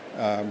be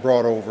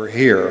brought over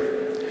here.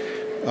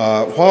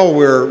 While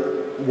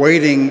we're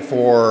waiting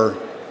for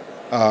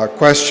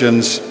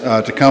questions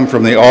to come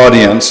from the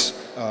audience,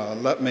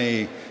 let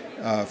me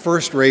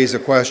first raise a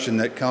question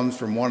that comes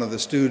from one of the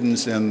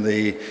students in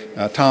the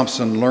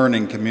Thompson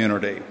Learning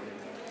community.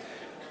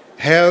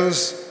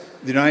 Has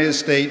the United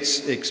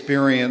States'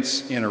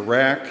 experience in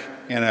Iraq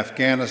and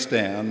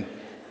Afghanistan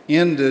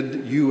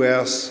ended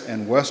U.S.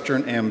 and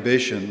Western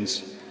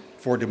ambitions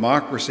for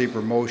democracy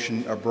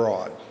promotion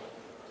abroad?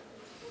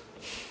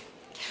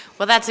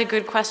 Well, that's a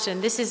good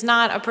question. This is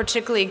not a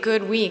particularly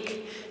good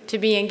week to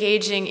be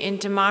engaging in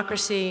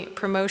democracy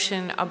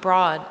promotion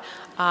abroad.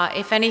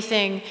 If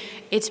anything,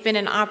 it's been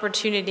an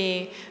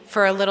opportunity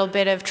for a little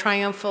bit of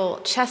triumphal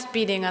chest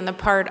beating on the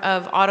part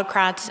of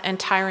autocrats and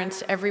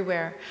tyrants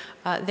everywhere.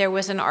 There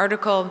was an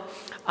article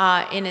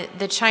in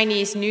the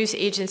Chinese news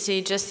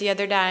agency just the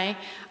other day,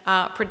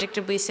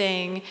 predictably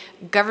saying,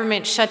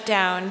 government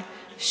shutdown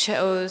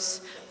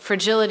shows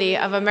fragility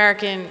of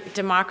American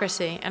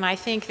democracy. And I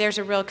think there's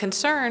a real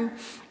concern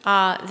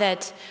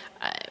that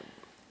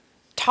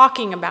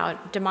talking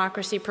about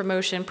democracy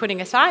promotion,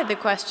 putting aside the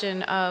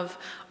question of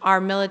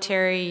our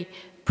military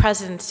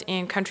presence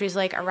in countries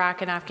like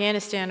Iraq and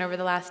Afghanistan over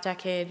the last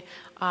decade,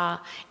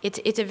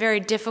 it's a very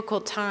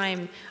difficult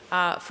time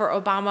for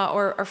Obama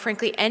or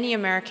frankly any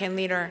American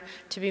leader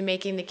to be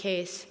making the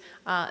case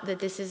that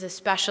this is a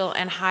special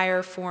and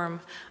higher form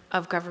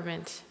of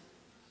government.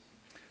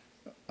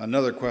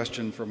 Another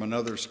question from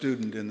another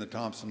student in the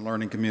Thompson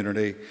Learning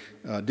Community.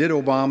 Did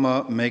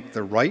Obama make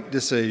the right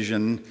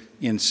decision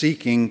in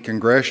seeking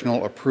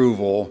congressional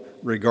approval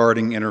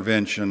regarding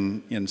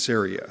intervention in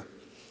Syria?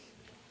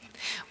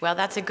 Well,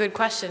 that's a good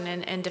question,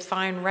 and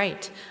define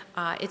right.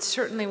 It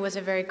certainly was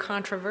a very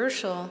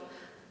controversial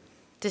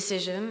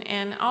decision,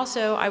 and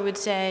also I would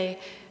say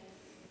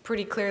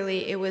pretty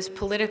clearly it was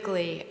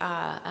politically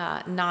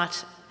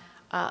not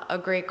a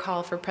great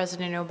call for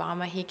President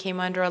Obama. He came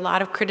under a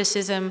lot of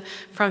criticism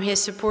from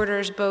his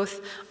supporters,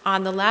 both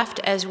on the left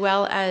as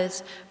well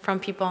as from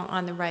people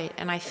on the right.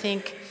 And I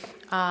think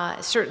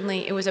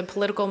certainly it was a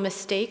political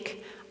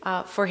mistake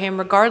for him,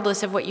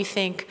 regardless of what you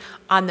think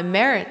on the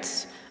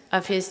merits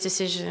of his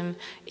decision.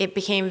 It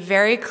became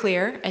very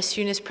clear as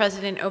soon as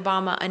President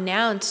Obama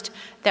announced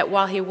that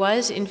while he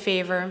was in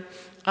favor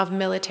of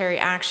military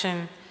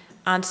action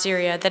on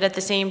Syria, that at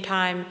the same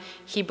time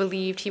he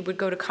believed he would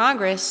go to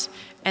Congress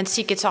and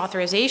seek its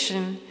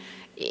authorization.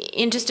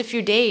 In just a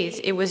few days,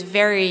 it was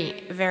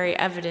very, very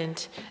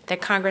evident that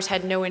Congress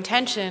had no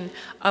intention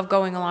of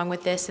going along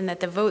with this, and that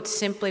the votes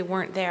simply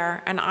weren't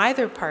there on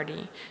either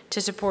party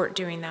to support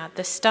doing that.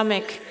 The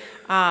stomach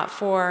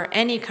for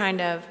any kind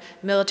of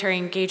military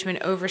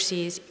engagement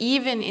overseas,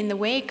 even in the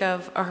wake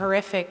of a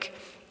horrific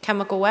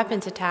chemical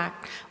weapons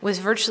attack, was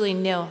virtually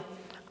nil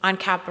on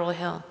Capitol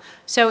Hill.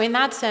 So in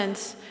that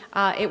sense,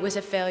 it was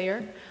a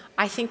failure.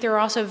 I think there are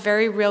also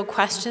very real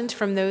questions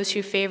from those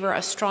who favor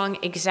a strong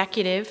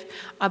executive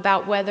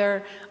about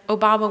whether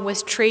Obama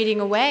was trading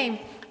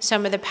away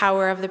some of the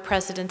power of the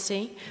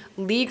presidency.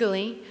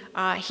 Legally,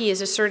 he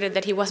has asserted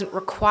that he wasn't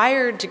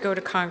required to go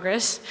to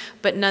Congress,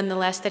 but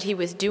nonetheless that he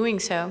was doing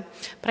so.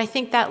 But I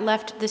think that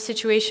left the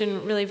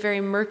situation really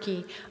very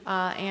murky.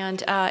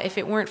 And if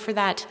it weren't for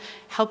that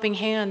helping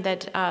hand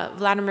that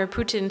Vladimir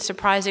Putin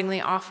surprisingly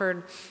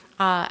offered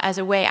as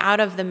a way out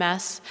of the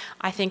mess,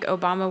 I think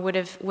Obama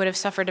would have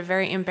suffered a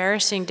very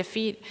embarrassing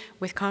defeat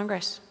with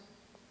Congress.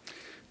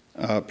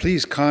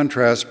 Please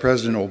contrast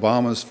President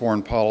Obama's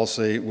foreign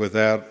policy with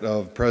that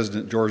of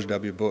President George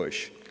W.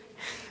 Bush.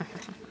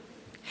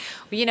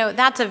 Well, you know,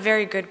 that's a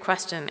very good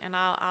question, and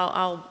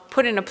I'll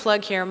put in a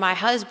plug here. My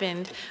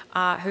husband,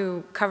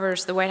 who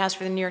covers the White House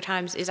for the New York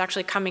Times, is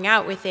actually coming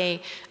out with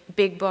a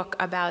big book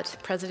about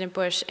President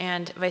Bush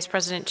and Vice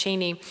President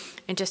Cheney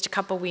in just a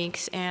couple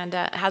weeks, and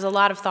has a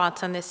lot of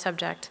thoughts on this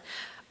subject.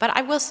 But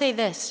I will say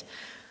this.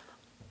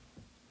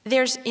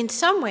 There's, in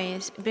some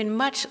ways, been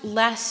much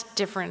less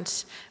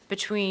difference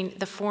between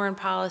the foreign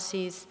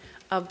policies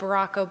of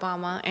Barack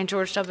Obama and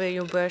George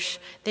W. Bush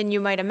than you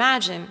might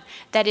imagine.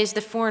 That is,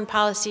 the foreign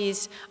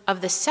policies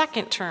of the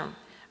second term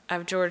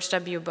of George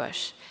W.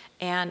 Bush.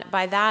 And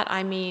by that,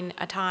 I mean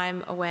a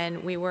time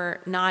when we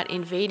were not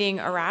invading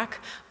Iraq,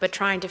 but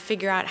trying to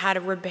figure out how to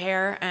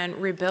repair and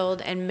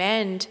rebuild and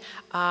mend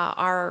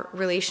our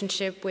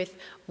relationship with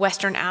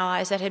Western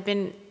allies that had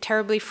been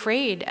terribly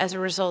frayed as a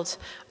result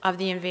of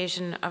the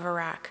invasion of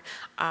Iraq.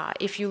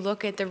 If you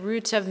look at the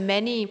roots of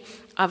many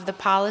of the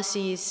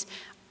policies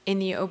in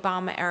the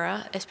Obama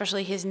era,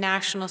 especially his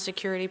national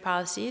security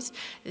policies,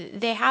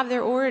 they have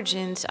their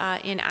origins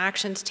in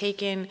actions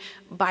taken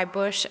by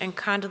Bush and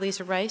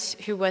Condoleezza Rice,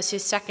 who was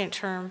his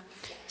second-term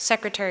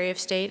Secretary of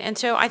State. And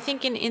so I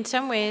think in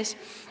some ways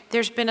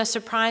there's been a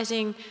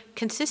surprising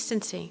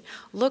consistency.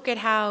 Look at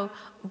how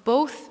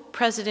both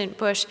President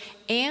Bush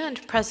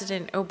and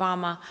President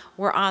Obama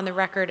were on the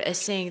record as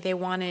saying they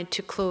wanted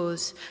to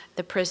close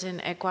the prison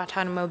at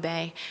Guantanamo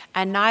Bay,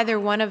 and neither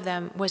one of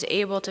them was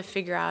able to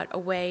figure out a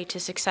way to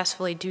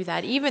successfully do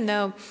that, even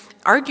though,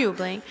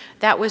 arguably,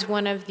 that was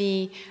one of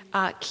the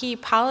key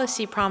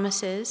policy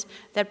promises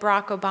that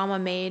Barack Obama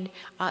made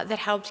that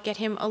helped get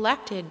him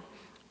elected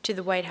to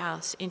the White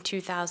House in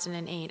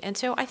 2008. And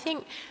so I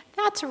think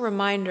that's a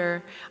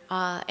reminder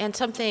and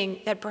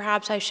something that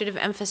perhaps I should have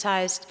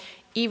emphasized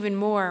even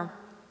more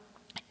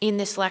in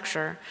this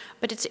lecture.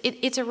 But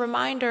it's a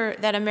reminder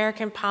that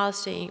American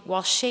policy,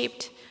 while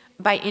shaped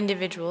by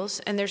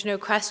individuals, and there's no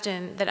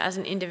question that as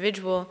an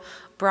individual,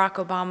 Barack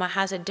Obama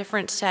has a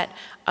different set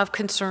of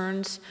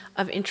concerns,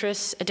 of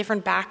interests, a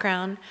different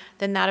background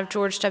than that of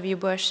George W.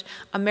 Bush.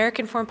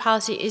 American foreign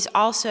policy is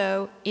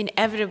also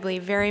inevitably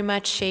very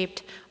much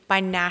shaped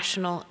by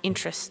national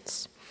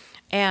interests.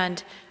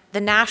 And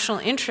the national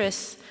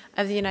interests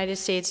of the United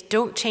States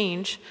don't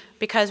change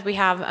because we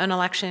have an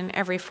election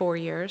every 4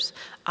 years.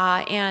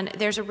 And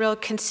there's a real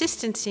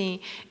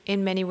consistency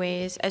in many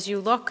ways as you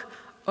look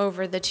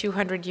over the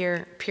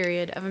 200-year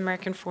period of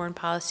American foreign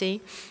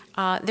policy.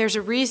 There's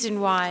a reason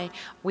why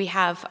we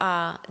have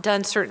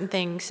done certain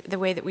things the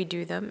way that we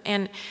do them.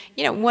 And,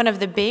 you know, one of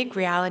the big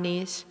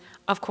realities,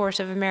 of course,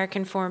 of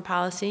American foreign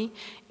policy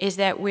is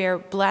that we're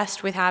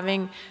blessed with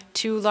having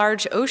two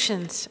large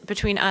oceans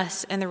between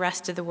us and the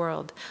rest of the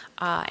world.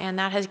 And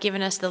that has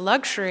given us the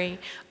luxury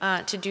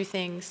to do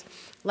things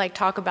like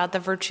talk about the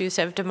virtues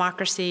of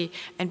democracy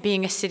and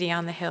being a city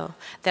on the hill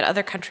that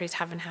other countries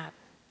haven't had.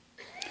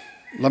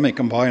 Let me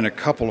combine a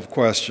couple of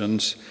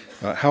questions.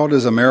 How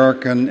does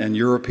American and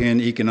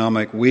European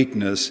economic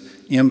weakness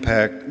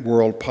impact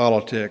world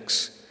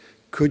politics?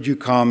 Could you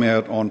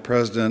comment on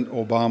President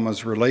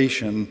Obama's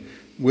relation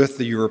with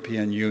the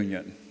European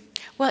Union?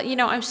 Well,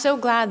 I'm so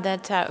glad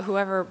that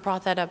whoever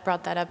brought that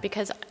up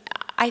because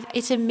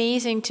it's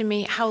amazing to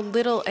me how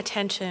little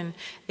attention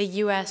the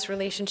U.S.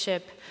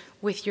 relationship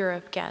with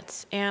Europe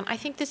gets. And I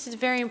think this is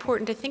very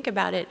important to think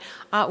about it.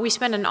 We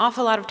spend an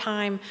awful lot of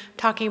time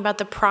talking about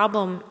the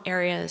problem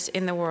areas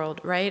in the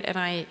world, right? And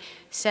I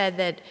said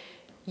that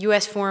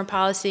U.S. foreign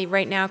policy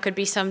right now could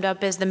be summed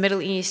up as the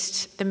Middle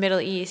East,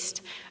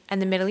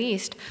 and the Middle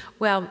East.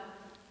 Well,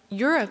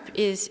 Europe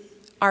is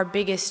our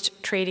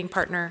biggest trading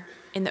partner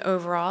in the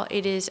overall.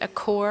 It is a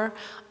core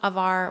of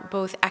our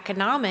both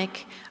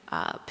economic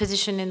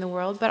position in the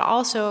world, but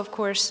also, of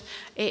course,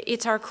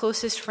 it's our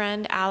closest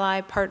friend, ally,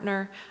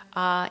 partner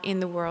in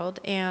the world,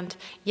 and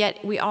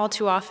yet we all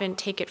too often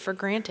take it for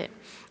granted.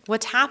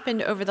 What's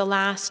happened over the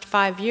last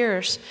 5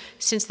 years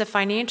since the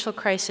financial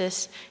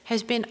crisis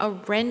has been a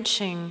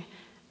wrenching,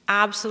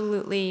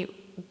 absolutely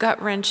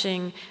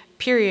gut-wrenching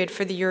period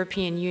for the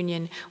European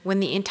Union when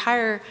the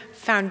entire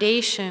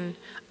foundation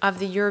of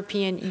the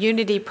European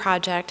unity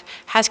project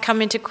has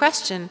come into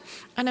question,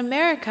 and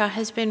America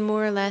has been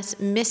more or less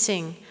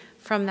missing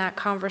from that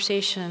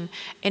conversation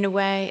in a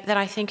way that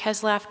I think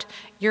has left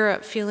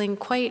Europe feeling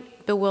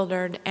quite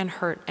bewildered and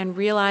hurt and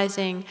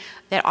realizing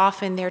that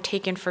often they're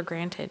taken for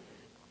granted.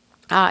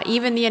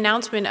 Even the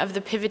announcement of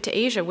the pivot to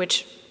Asia,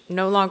 which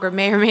no longer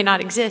may or may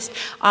not exist,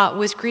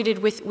 was greeted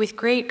with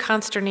great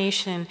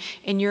consternation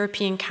in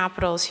European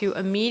capitals who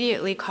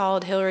immediately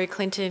called Hillary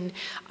Clinton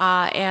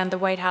and the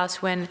White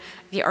House when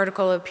the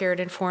article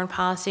appeared in Foreign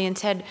Policy and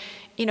said,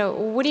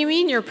 what do you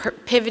mean you're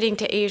pivoting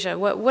to Asia?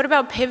 What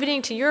about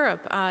pivoting to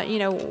Europe?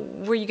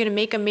 Were you going to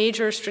make a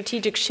major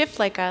strategic shift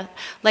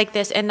like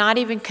this and not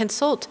even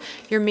consult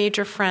your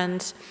major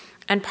friends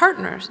and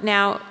partners?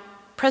 Now,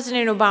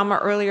 President Obama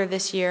earlier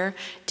this year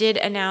did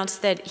announce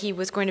that he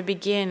was going to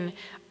begin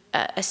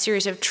a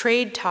series of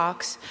trade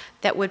talks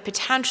that would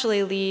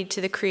potentially lead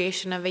to the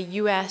creation of a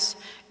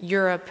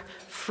U.S.-Europe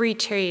free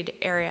trade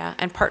area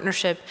and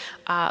partnership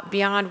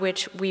beyond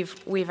which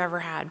we've ever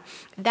had.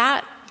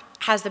 That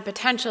has the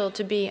potential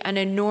to be an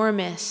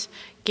enormous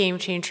game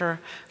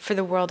changer for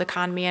the world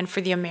economy and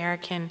for the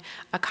American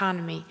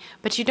economy.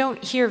 But you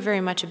don't hear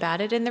very much about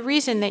it, and the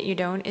reason that you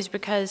don't is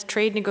because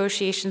trade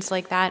negotiations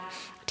like that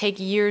take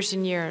years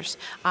and years.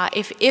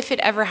 If it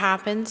ever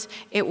happens,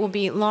 it will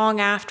be long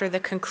after the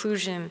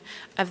conclusion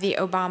of the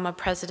Obama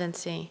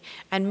presidency.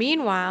 And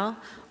meanwhile,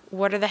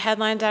 what are the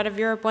headlines out of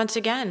Europe once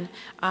again?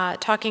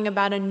 Talking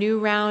about a new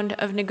round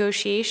of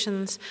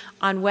negotiations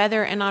on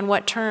whether and on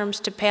what terms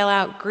to bail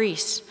out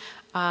Greece.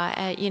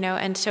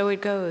 And so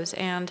it goes.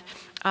 And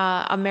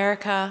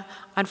America,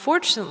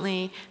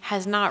 unfortunately,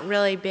 has not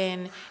really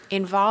been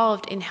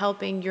involved in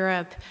helping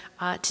Europe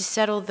to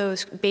settle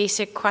those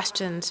basic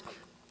questions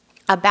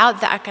about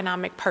the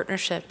economic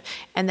partnership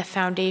and the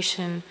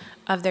foundation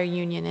of their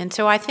union. And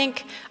so I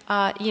think,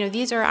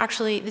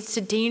 it's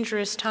a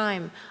dangerous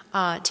time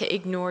to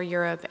ignore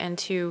Europe and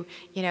to,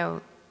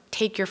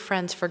 take your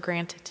friends for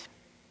granted.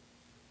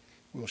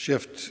 We'll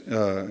shift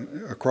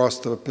across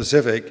the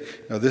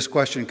Pacific. Now, this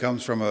question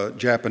comes from a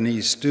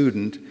Japanese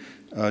student.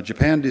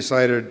 Japan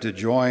decided to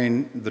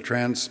join the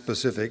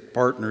Trans-Pacific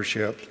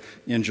Partnership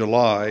in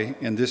July,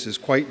 and this is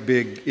quite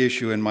big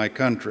issue in my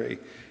country.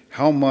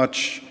 How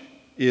much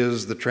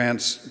is the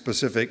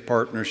Trans-Pacific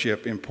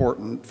Partnership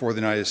important for the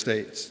United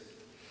States?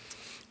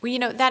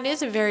 Well, that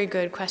is a very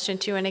good question,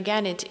 too. And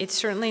again, it's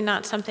certainly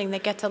not something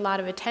that gets a lot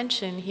of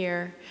attention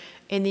here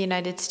in the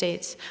United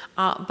States.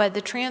 But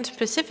the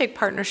Trans-Pacific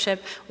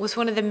Partnership was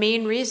one of the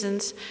main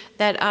reasons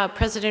that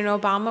President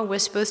Obama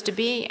was supposed to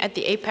be at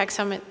the APEC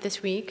summit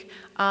this week,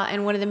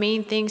 and one of the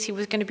main things he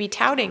was going to be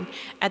touting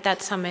at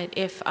that summit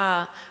if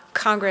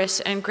Congress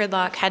and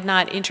gridlock had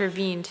not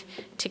intervened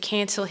to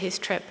cancel his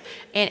trip.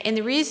 And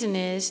the reason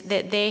is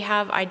that they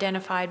have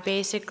identified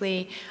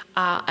basically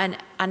an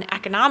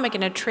economic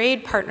and a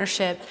trade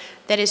partnership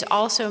that is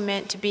also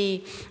meant to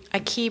be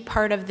a key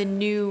part of the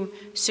new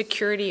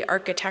security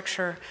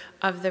architecture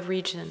of the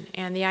region.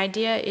 And the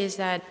idea is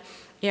that,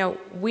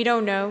 we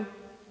don't know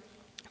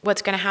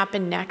what's going to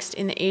happen next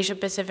in the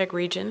Asia-Pacific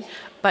region,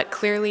 but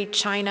clearly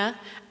China,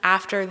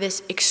 after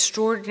this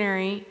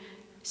extraordinary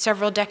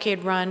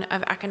several-decade run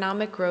of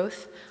economic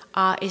growth,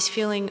 is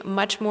feeling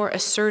much more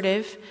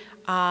assertive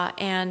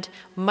and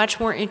much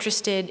more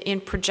interested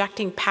in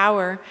projecting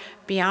power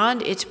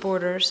beyond its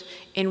borders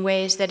in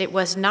ways that it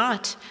was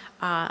not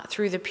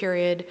through the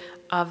period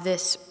of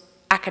this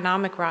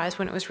economic rise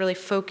when it was really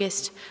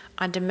focused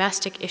on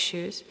domestic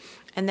issues,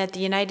 and that the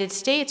United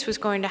States was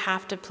going to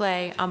have to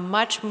play a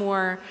much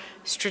more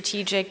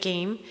strategic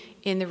game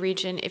in the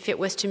region if it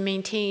was to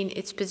maintain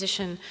its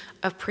position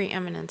of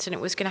preeminence. And it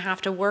was going to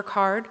have to work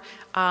hard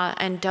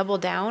and double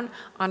down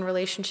on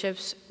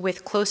relationships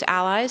with close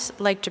allies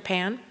like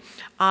Japan,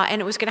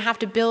 and it was going to have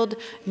to build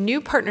new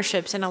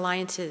partnerships and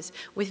alliances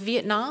with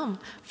Vietnam,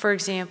 for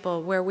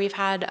example, where we've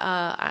had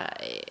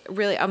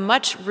really a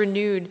much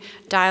renewed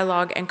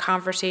dialogue and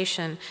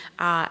conversation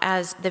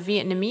as the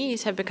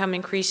Vietnamese have become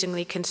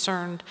increasingly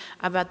concerned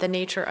about the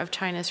nature of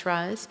China's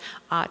rise.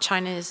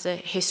 China is the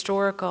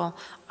historical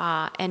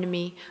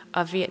enemy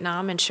of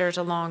Vietnam and shares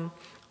a long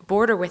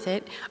border with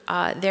it.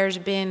 There's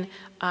been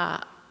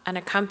an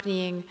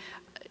accompanying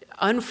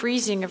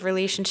unfreezing of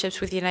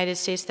relationships with the United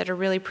States that are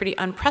really pretty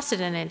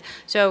unprecedented.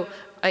 So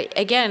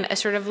again, a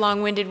sort of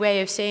long-winded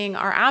way of saying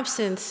our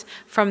absence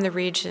from the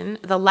region,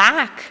 the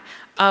lack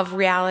of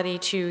reality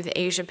to the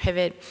Asia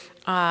pivot,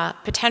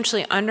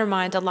 potentially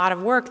undermined a lot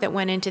of work that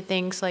went into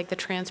things like the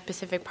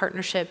Trans-Pacific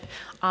Partnership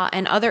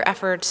and other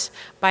efforts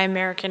by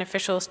American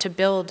officials to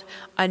build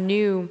a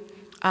new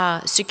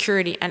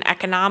security and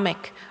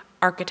economic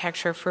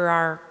architecture for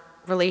our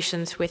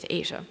relations with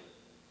Asia.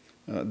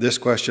 This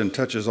question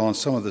touches on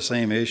some of the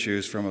same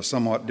issues from a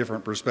somewhat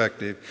different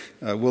perspective.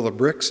 Will the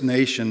BRICS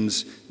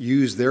nations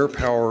use their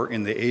power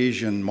in the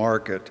Asian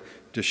market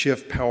to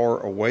shift power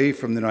away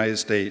from the United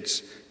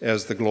States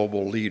as the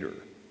global leader?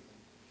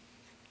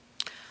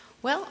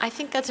 Well, I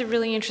think that's a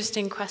really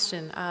interesting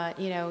question.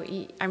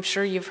 I'm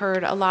sure you've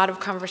heard a lot of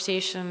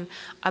conversation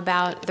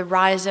about the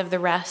rise of the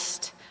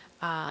rest,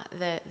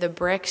 the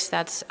BRICS,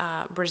 that's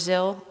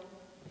Brazil,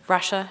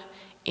 Russia,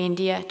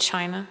 India,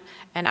 China,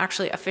 and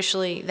actually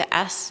officially the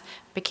S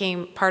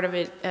became part of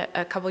it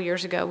a couple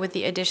years ago with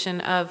the addition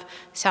of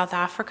South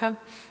Africa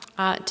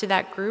to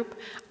that group.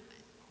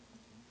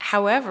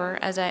 However,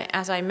 as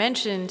I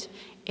mentioned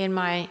in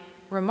my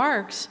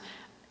remarks,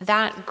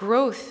 that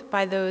growth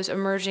by those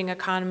emerging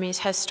economies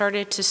has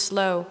started to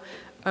slow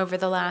over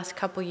the last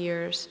couple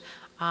years.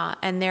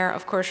 And there,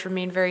 of course,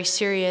 remain very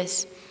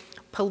serious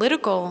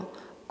political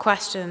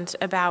questions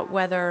about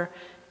whether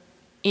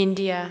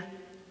India,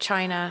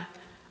 China,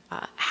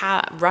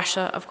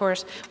 Russia, of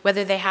course,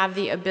 whether they have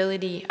the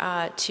ability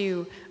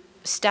to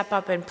step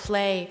up and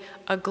play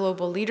a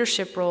global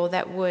leadership role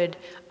that would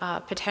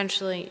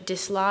potentially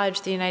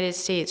dislodge the United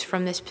States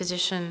from this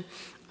position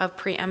of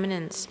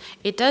preeminence.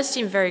 It does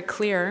seem very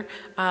clear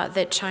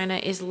that China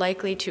is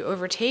likely to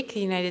overtake the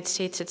United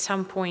States at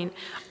some point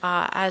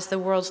as the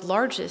world's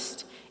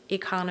largest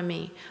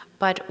economy.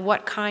 But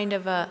what kind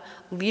of a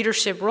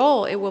leadership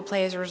role it will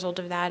play as a result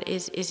of that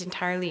is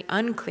entirely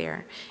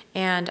unclear.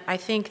 And I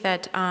think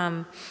that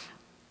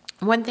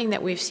one thing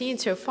that we've seen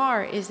so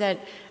far is that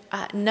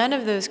none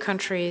of those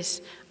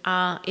countries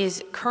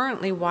is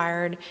currently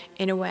wired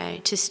in a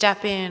way to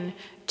step in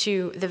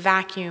to the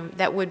vacuum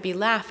that would be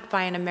left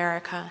by an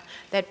America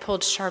that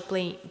pulled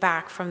sharply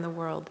back from the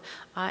world.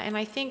 And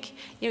I think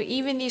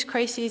even these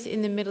crises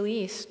in the Middle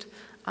East,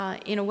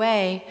 in a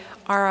way,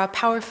 are a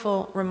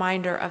powerful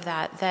reminder of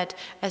that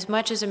as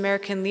much as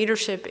American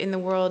leadership in the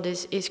world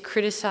is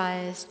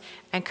criticized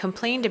and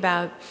complained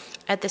about,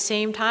 at the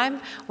same time,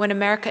 when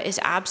America is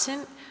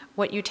absent,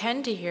 what you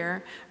tend to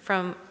hear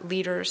from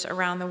leaders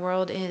around the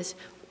world is,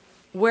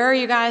 where are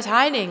you guys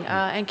hiding?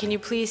 And can you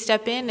please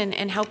step in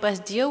and help us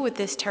deal with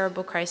this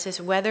terrible crisis,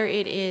 whether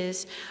it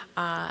is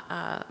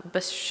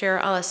Bashar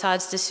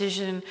al-Assad's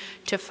decision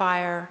to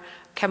fire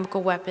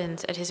chemical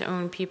weapons at his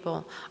own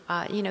people.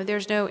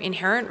 There's no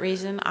inherent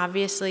reason.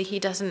 Obviously, he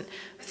doesn't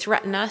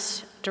threaten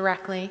us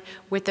directly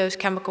with those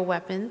chemical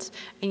weapons,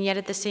 and yet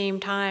at the same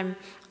time,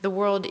 the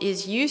world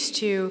is used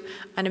to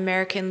an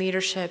American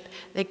leadership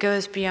that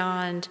goes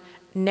beyond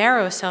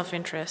narrow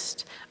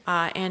self-interest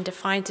and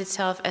defines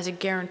itself as a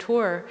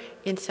guarantor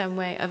in some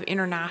way of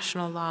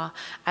international law,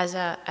 as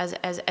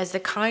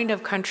the kind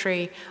of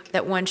country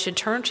that one should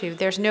turn to.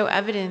 There's no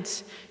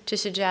evidence to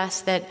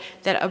suggest that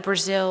a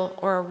Brazil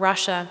or a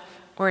Russia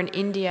or an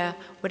India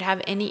would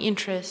have any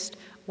interest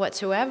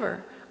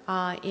whatsoever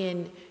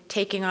in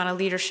taking on a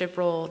leadership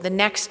role the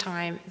next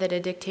time that a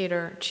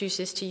dictator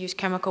chooses to use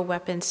chemical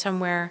weapons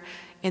somewhere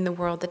in the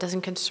world that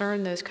doesn't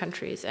concern those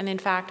countries. And in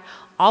fact,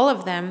 all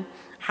of them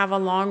have a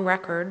long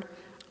record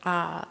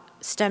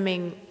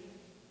stemming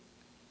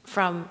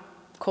from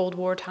Cold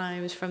War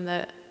times, from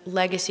the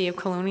legacy of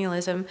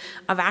colonialism,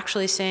 of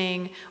actually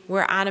saying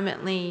we're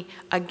adamantly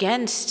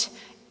against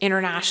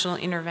international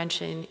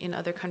intervention in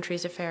other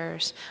countries'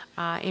 affairs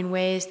in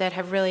ways that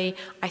have really,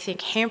 I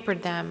think,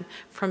 hampered them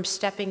from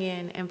stepping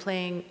in and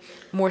playing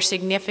more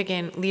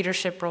significant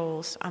leadership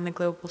roles on the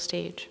global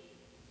stage.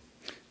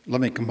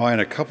 Let me combine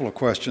a couple of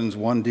questions,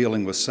 one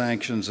dealing with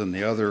sanctions and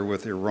the other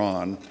with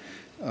Iran.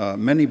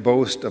 Many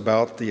boast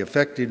about the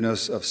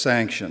effectiveness of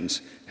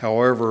sanctions.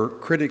 However,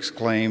 critics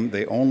claim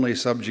they only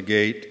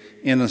subjugate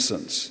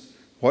innocents.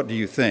 What do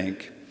you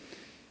think?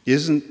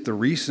 Isn't the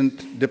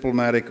recent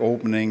diplomatic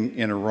opening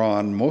in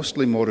Iran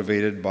mostly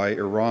motivated by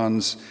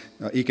Iran's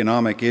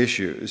economic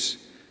issues?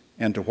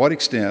 And to what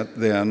extent,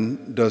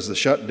 then, does the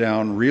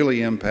shutdown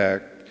really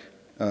impact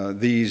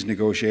these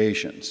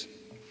negotiations?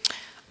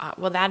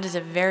 Well, that is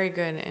a very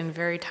good and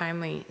very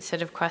timely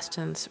set of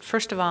questions.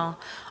 First of all,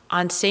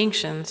 on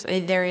sanctions,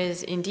 there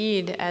is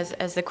indeed,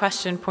 as the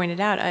question pointed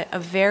out, a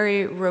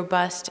very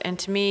robust and,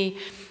 to me,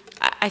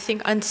 I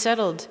think,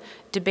 unsettled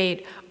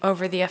debate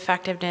over the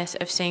effectiveness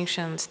of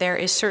sanctions. There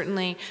is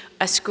certainly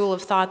a school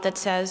of thought that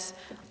says,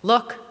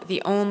 look,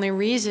 the only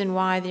reason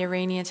why the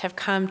Iranians have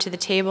come to the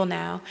table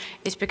now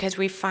is because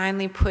we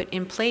finally put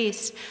in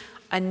place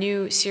a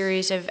new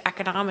series of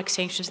economic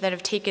sanctions that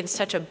have taken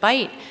such a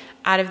bite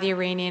out of the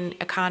Iranian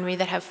economy,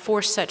 that have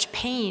forced such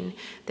pain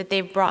that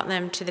they've brought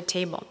them to the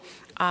table.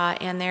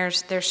 And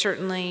there's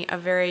certainly a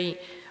very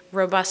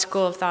robust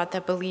school of thought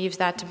that believes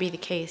that to be the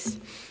case.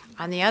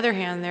 On the other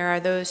hand, there are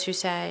those who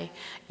say,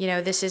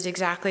 this is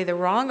exactly the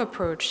wrong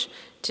approach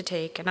to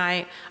take. And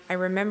I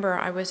remember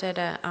I was at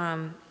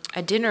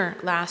a dinner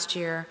last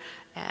year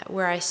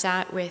where I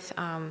sat with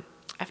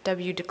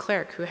F.W. de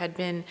Klerk, who had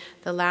been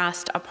the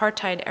last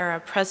apartheid-era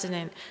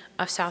president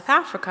of South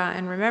Africa.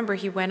 And remember,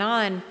 he went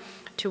on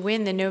to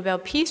win the Nobel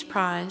Peace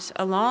Prize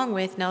along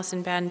with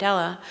Nelson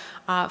Mandela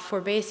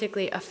for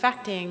basically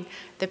effecting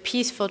the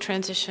peaceful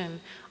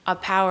transition of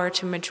power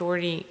to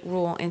majority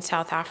rule in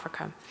South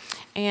Africa.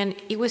 And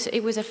it was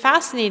a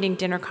fascinating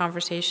dinner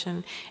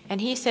conversation.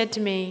 And he said to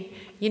me,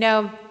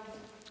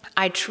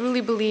 I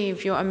truly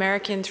believe you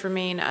Americans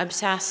remain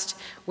obsessed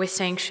with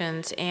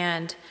sanctions,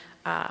 and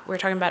we're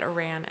talking about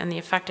Iran and the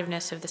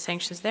effectiveness of the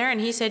sanctions there.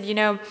 And he said,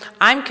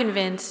 I'm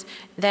convinced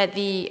that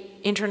the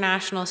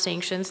international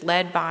sanctions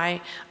led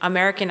by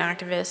American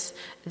activists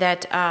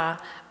that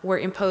were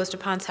imposed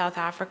upon South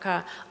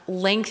Africa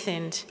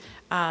lengthened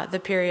the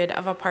period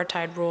of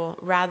apartheid rule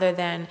rather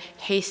than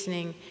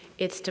hastening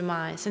its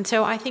demise. And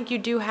so I think you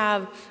do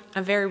have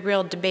a very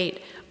real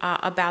debate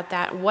about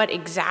that. What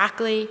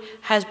exactly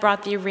has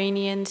brought the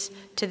Iranians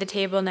to the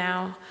table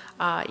now?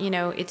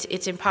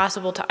 It's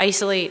impossible to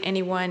isolate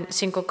any one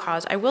single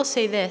cause. I will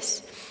say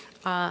this,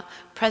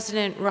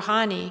 President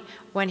Rouhani,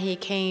 when he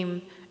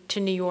came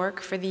to New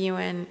York for the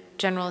UN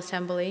General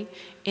Assembly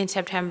in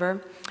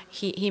September,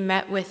 he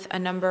met with a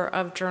number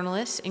of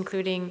journalists,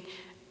 including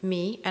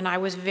me, and I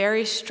was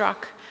very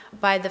struck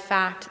by the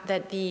fact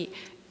that the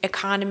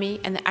economy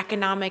and the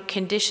economic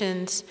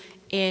conditions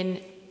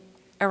in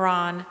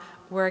Iran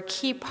were a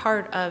key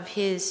part of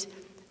his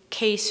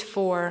case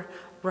for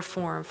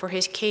reform, for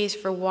his case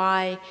for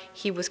why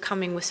he was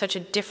coming with such a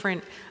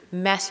different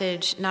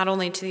message, not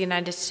only to the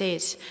United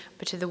States,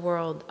 but to the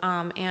world.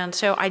 And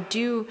so I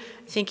do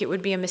think it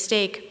would be a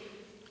mistake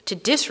to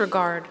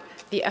disregard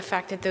the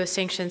effect that those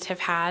sanctions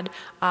have had,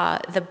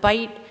 the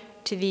bite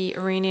to the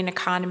Iranian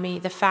economy,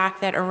 the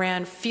fact that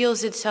Iran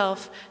feels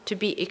itself to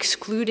be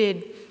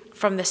excluded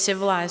from the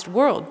civilized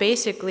world.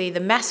 Basically, the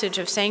message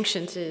of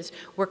sanctions is,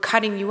 we're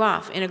cutting you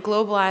off. In a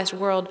globalized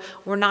world,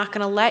 we're not going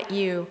to let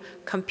you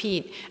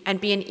compete and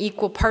be an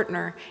equal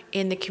partner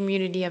in the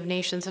community of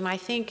nations. And I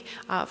think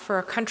for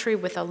a country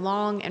with a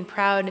long and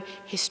proud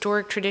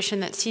historic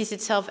tradition that sees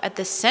itself at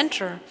the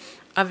center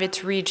of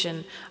its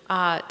region,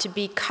 to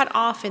be cut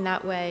off in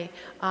that way,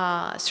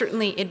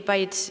 certainly it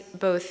bites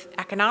both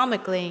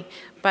economically,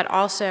 but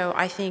also,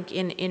 I think,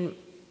 in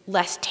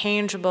less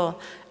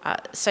tangible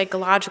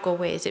psychological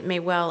ways. It may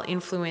well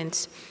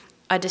influence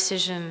a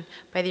decision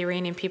by the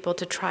Iranian people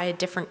to try a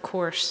different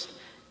course.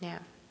 Yeah.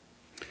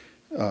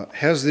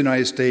 Has the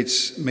United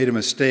States made a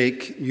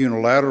mistake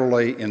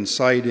unilaterally in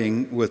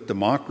siding with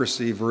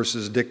democracy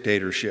versus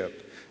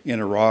dictatorship in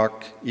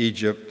Iraq,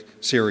 Egypt,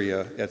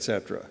 Syria,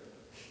 etc.?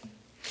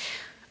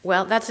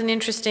 Well, that's an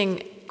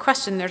interesting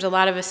question. There's a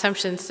lot of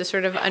assumptions to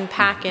sort of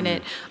unpack in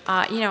it.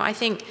 I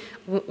think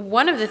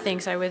one of the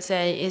things I would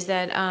say is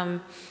that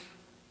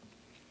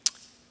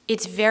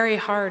it's very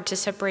hard to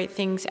separate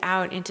things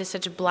out into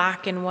such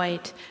black and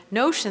white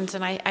notions.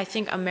 And I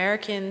think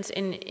Americans,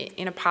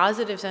 in a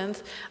positive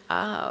sense,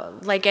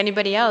 like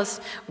anybody else,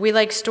 we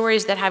like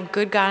stories that have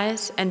good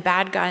guys and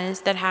bad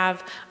guys, that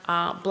have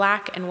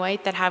black and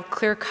white, that have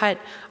clear-cut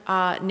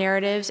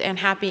narratives and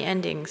happy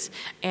endings.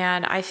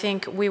 And I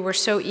think we were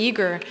so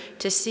eager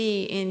to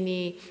see in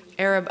the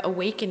Arab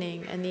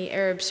awakening and the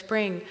Arab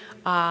Spring,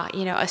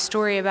 a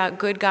story about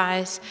good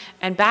guys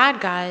and bad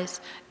guys,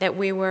 that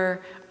we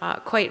were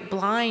quite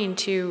blind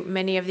to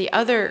many of the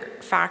other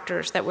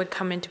factors that would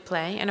come into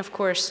play. And of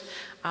course,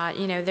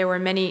 there were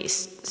many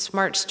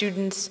smart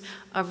students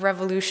of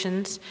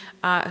revolutions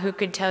who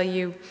could tell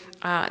you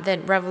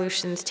that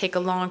revolutions take a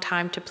long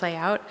time to play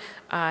out.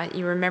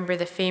 You remember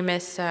the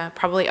famous,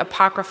 probably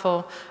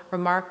apocryphal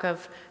remark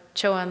of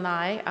Zhou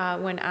Enlai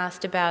when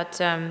asked about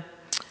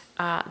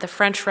the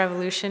French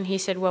Revolution. He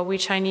said, "Well, we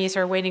Chinese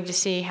are waiting to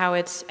see how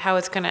it's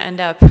going to end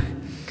up."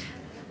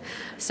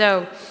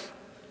 So,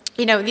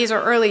 these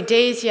are early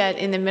days yet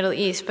in the Middle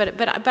East,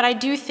 but I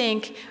do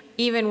think,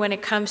 even when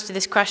it comes to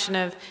this question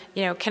of,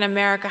 can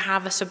America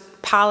have a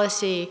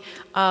policy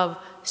of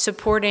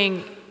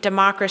supporting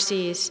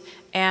democracies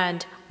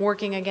and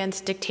working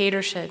against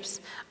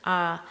dictatorships,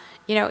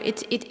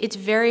 it's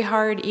very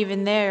hard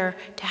even there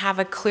to have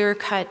a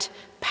clear-cut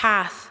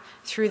path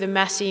through the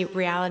messy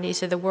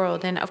realities of the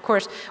world. And of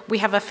course, we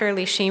have a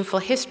fairly shameful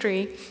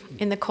history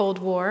in the Cold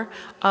War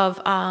of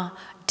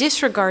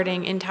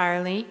disregarding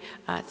entirely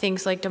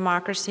things like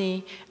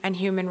democracy and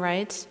human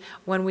rights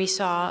when we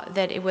saw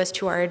that it was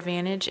to our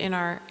advantage in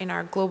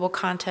our global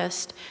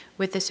contest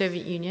with the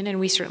Soviet Union, and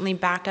we certainly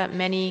backed up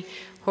many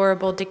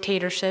horrible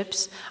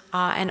dictatorships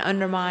and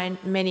undermined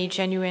many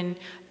genuine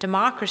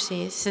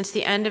democracies. Since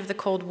the end of the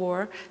Cold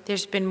War,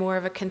 there's been more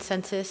of a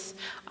consensus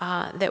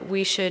that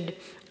we should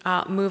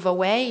move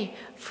away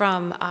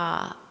from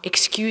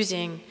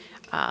excusing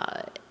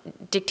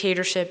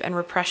dictatorship and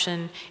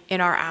repression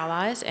in our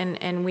allies,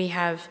 and we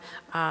have,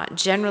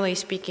 generally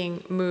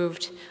speaking,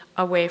 moved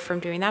away from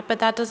doing that. But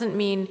that doesn't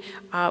mean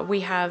we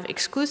have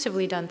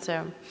exclusively done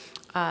so.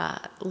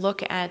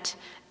 Look at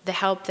the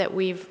help that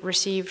we've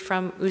received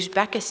from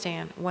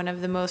Uzbekistan, one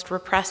of the most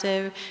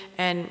repressive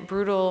and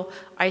brutal,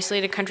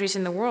 isolated countries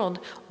in the world.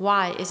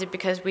 Why? Is it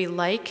because we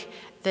like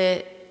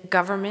the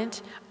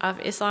government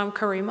of Islam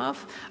Karimov?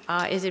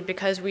 Is it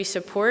because we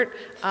support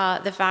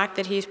the fact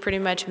that he's pretty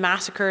much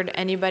massacred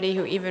anybody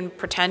who even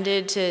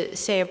pretended to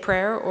say a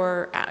prayer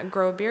or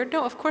grow a beard?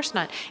 No, of course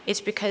not. It's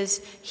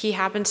because he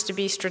happens to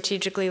be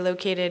strategically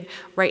located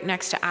right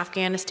next to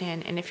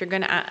Afghanistan. And if you're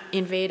going to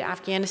invade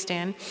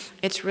Afghanistan,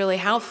 it's really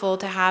helpful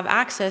to have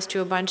access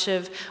to a bunch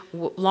of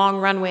long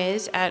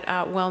runways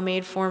at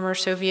well-made former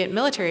Soviet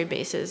military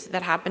bases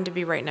that happen to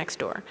be right next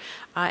door.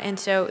 And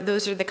so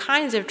those are the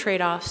kinds of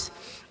trade-offs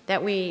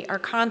that we are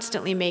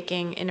constantly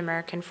making in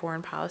American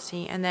foreign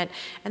policy, and that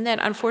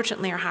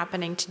unfortunately are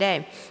happening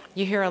today.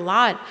 You hear a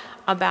lot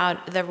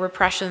about the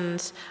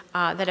repressions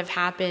that have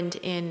happened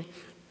in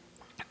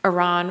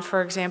Iran,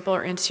 for example,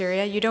 or in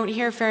Syria. You don't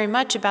hear very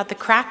much about the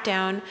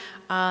crackdown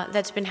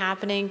that's been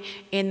happening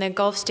in the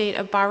Gulf state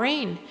of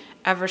Bahrain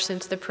ever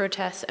since the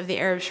protests of the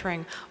Arab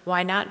Spring.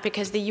 Why not?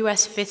 Because the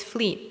U.S. Fifth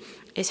Fleet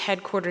is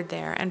headquartered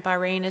there, and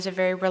Bahrain is a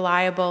very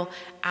reliable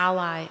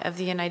ally of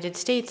the United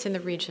States in the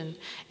region.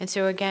 And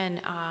so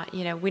again,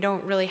 we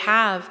don't really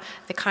have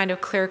the kind of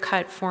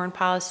clear-cut foreign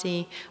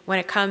policy when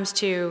it comes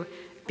to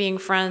being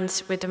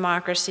friends with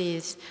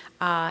democracies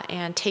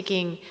and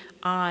taking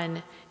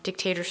on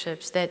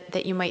dictatorships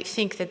that you might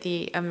think that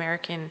the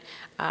American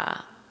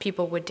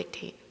people would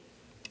dictate.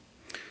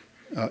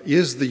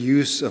 Is the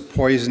use of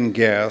poison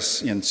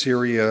gas in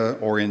Syria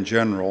or in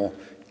general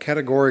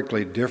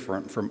categorically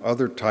different from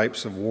other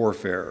types of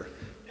warfare?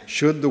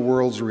 Should the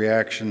world's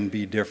reaction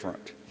be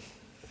different?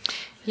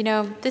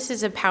 This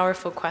is a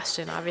powerful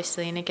question,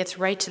 obviously, and it gets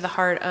right to the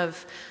heart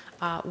of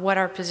what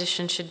our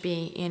position should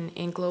be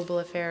in global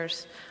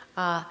affairs.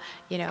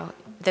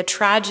 The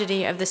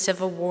tragedy of the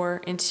civil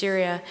war in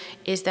Syria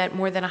is that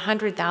more than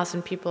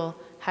 100,000 people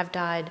have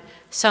died.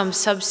 Some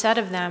subset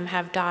of them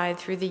have died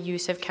through the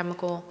use of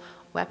chemical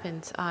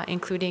weapons,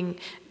 including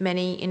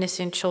many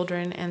innocent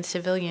children and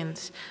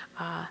civilians.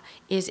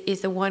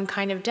 Is the one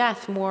kind of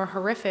death more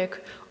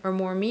horrific or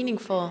more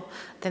meaningful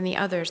than the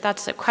others?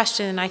 That's a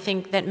question I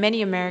think that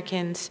many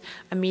Americans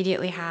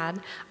immediately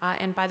had.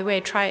 And by the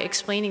way, try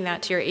explaining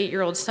that to your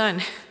 8-year-old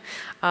son,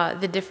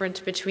 the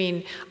difference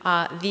between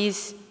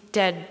these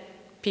dead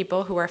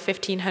people, who are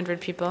 1,500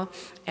 people,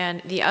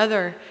 and the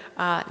other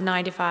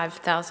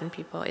 95,000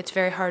 people. It's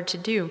very hard to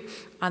do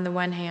on the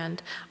one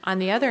hand. On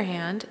the other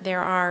hand,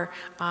 there are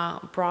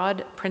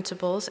broad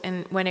principles,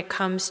 and when it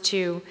comes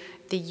to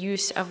the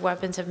use of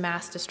weapons of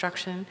mass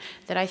destruction,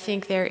 that I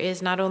think there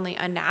is not only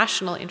a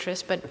national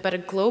interest, but a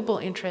global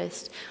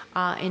interest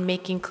in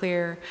making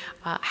clear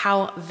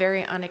how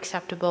very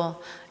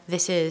unacceptable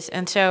this is.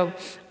 And so,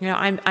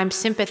 I'm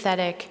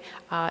sympathetic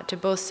to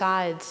both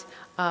sides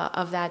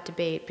of that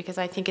debate, because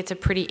I think it's a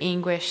pretty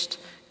anguished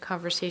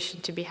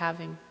conversation to be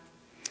having.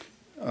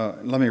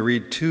 Let me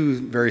read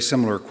 2 very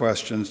similar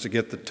questions to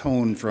get the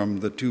tone from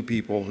the 2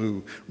 people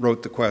who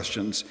wrote the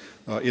questions.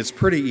 It's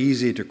pretty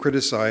easy to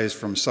criticize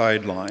from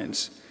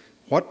sidelines.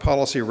 What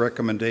policy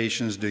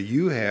recommendations do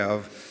you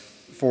have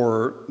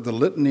for the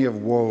litany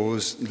of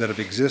woes that have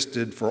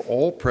existed for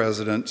all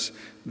presidents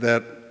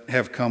that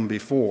have come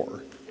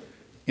before?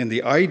 In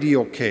the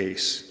ideal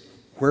case,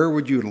 where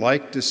would you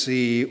like to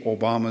see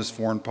Obama's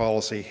foreign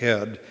policy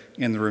head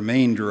in the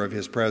remainder of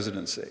his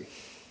presidency?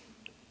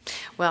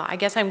 Well, I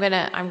guess I'm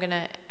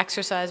gonna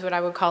exercise what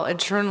I would call a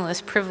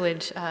journalist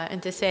privilege,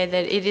 and to say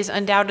that it is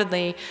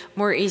undoubtedly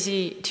more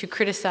easy to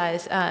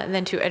criticize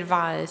than to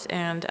advise,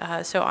 and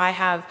so I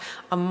have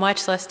a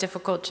much less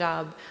difficult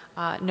job,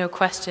 no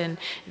question,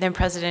 than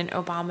President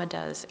Obama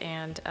does,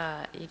 and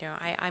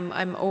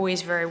I'm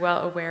always very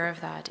well aware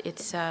of that.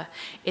 It's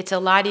a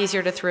lot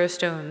easier to throw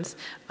stones,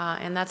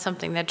 and that's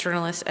something that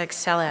journalists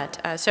excel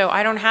at. So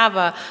I don't have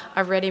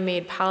a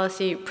ready-made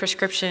policy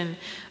prescription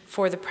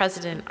for the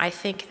president. I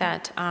think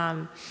that,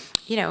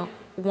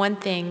 one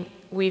thing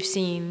we've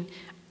seen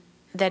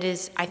that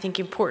is, I think,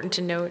 important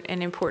to note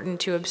and important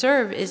to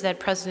observe is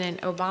that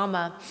President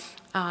Obama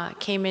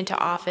came into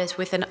office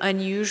with an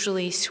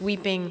unusually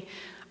sweeping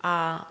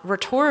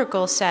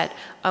rhetorical set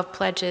of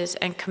pledges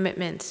and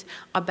commitments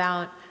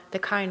about the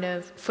kind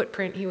of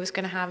footprint he was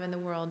going to have in the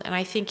world. And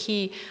I think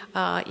he,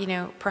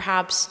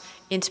 perhaps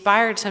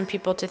inspired some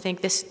people to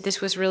think this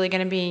was really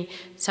going to be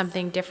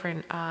something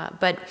different.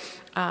 But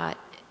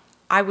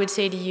I would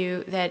say to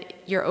you that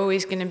you're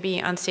always going to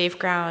be on safe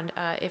ground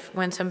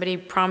when somebody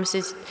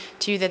promises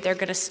to you that they're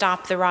going to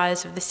stop the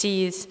rise of the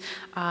seas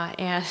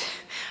and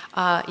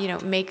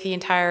make the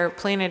entire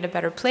planet a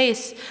better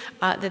place,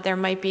 that there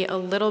might be a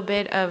little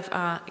bit of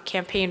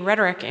campaign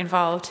rhetoric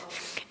involved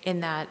in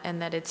that,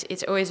 and that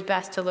it's always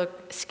best to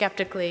look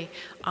skeptically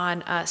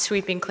on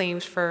sweeping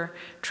claims for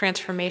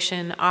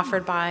transformation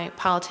offered by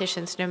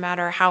politicians, no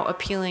matter how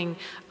appealing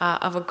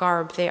of a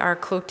garb they are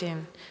cloaked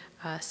in.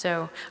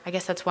 So I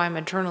guess that's why I'm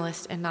a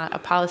journalist and not a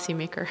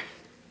policymaker.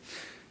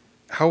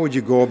 How would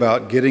you go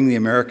about getting the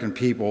American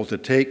people to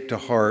take to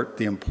heart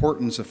the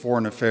importance of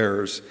foreign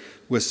affairs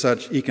with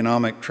such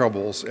economic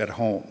troubles at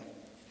home?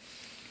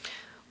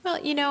 Well,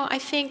 I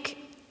think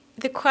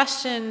the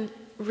question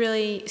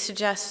really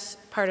suggests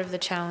part of the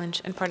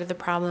challenge and part of the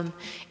problem.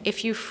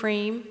 If you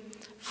frame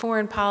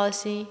foreign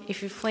policy,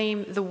 if you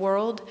frame the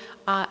world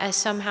as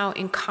somehow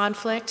in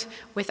conflict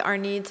with our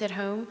needs at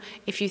home,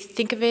 if you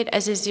think of it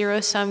as a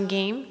zero-sum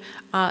game,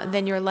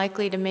 then you're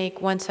likely to make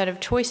one set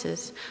of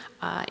choices.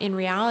 In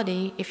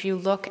reality, if you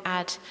look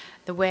at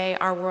the way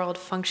our world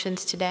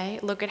functions today,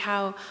 look at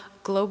how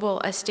global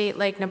a state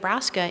like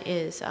Nebraska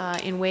is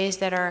in ways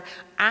that are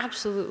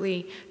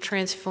absolutely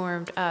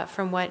transformed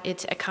from what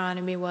its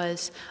economy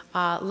was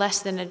less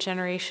than a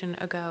generation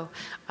ago.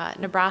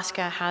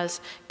 Nebraska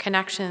has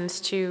connections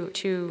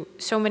to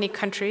so many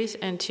countries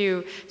and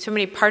to so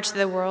many parts of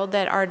the world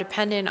that are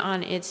dependent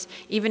on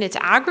even its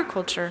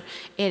agriculture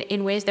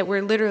in ways that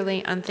were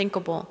literally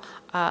unthinkable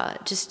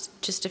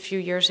just a few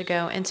years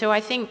ago. And so I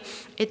think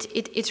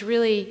it's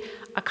really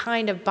a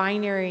kind of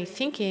binary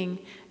thinking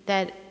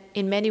that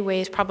in many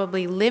ways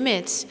probably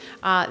limits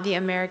the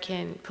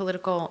American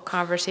political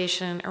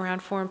conversation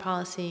around foreign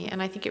policy,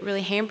 and I think it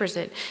really hampers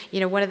it.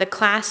 One of the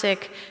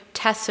classic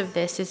tests of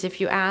this is if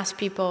you ask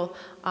people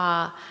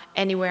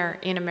anywhere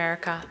in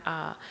America,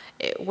 how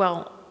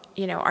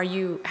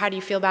do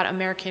you feel about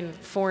American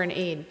foreign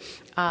aid?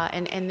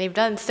 And they've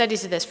done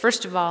studies of this.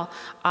 First of all,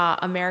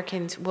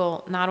 Americans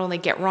will not only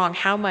get wrong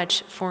how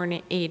much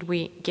foreign aid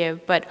we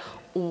give, but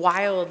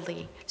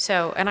wildly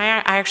so. And I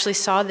actually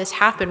saw this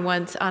happen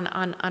once on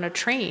a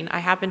train. I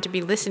happened to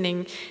be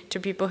listening to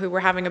people who were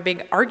having a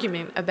big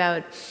argument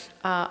about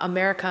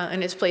America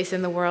and its place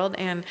in the world.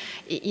 And,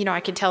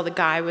 I could tell the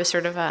guy was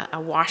sort of a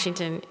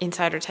Washington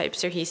insider type.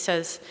 So he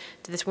says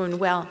to this woman,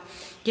 well,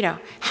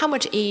 how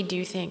much aid do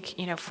you think,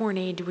 foreign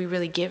aid do we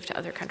really give to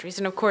other countries?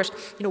 And of course,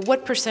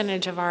 what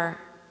percentage of our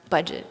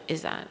budget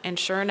is that? And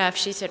sure enough,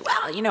 she said,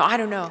 well, I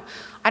don't know.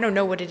 I don't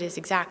know what it is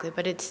exactly,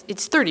 but it's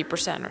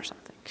 30% or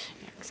something.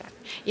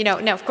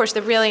 Now, of course,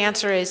 the real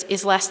answer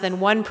is less than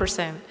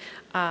 1%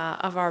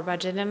 of our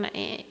budget.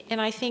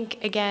 And I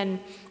think, again,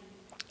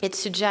 it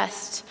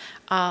suggests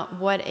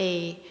what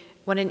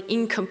an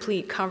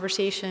incomplete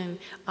conversation,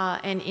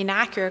 an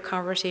inaccurate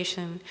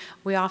conversation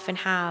we often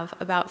have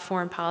about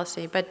foreign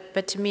policy.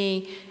 But to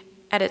me,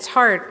 at its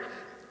heart,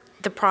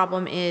 the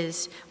problem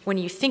is when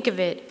you think of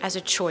it as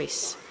a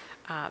choice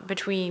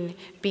between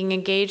being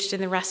engaged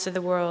in the rest of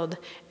the world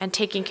and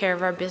taking care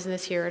of our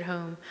business here at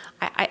home.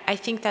 I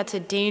think that's a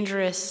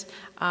dangerous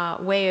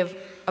way of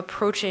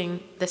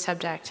approaching the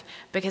subject,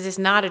 because it's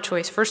not a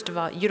choice. First of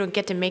all, you don't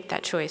get to make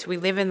that choice. We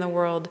live in the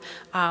world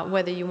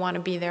whether you want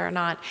to be there or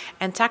not.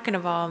 And second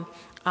of all,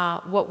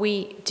 what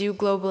we do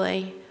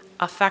globally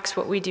affects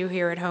what we do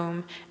here at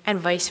home, and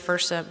vice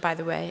versa, by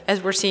the way,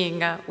 as we're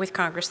seeing with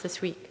Congress this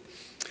week.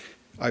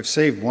 I've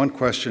saved one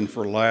question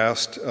for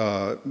last,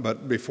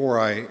 but before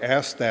I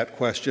ask that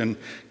question,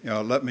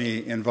 let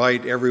me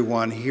invite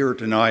everyone here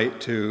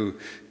tonight to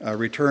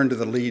return to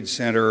the Leeds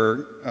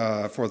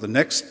Center for the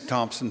next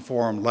Thompson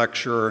Forum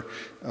lecture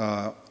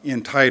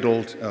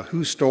entitled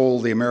Who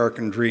Stole the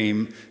American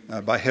Dream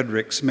by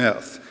Hedrick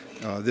Smith.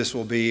 This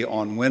will be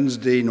on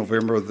Wednesday,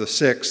 November the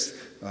 6th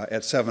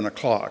at 7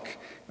 o'clock.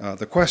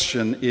 The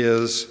question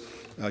is,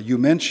 you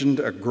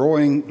mentioned a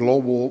growing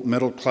global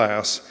middle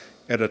class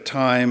at a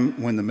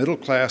time when the middle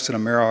class in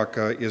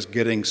America is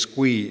getting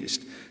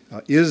squeezed.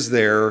 Is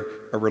there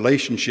a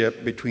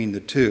relationship between the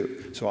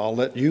two? So I'll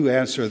let you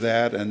answer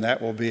that, and that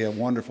will be a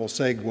wonderful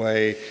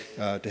segue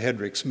to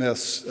Hedrick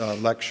Smith's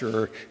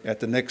lecture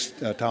at the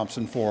next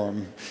Thompson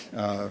Forum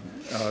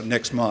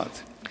next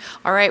month.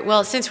 All right,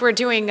 well, since we're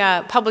doing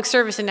public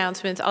service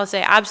announcements, I'll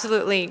say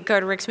absolutely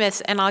go to Rick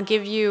Smith's, and I'll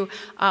give you,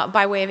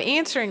 by way of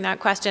answering that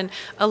question,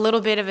 a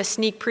little bit of a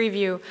sneak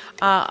preview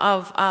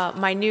of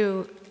my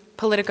new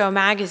Politico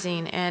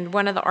magazine, and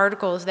one of the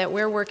articles that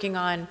we're working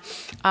on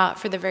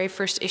for the very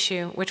first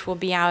issue, which will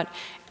be out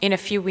in a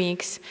few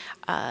weeks,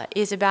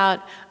 is about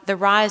the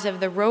rise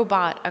of the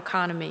robot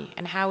economy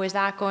and how is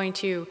that going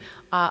to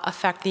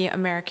affect the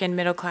American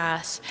middle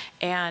class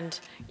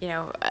and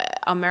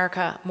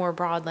America more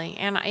broadly.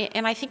 And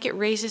I think it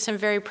raises some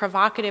very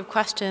provocative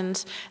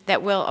questions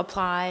that will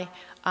apply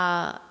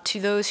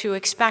to those who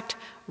expect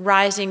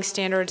rising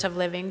standards of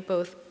living,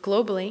 both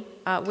globally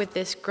with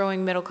this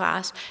growing middle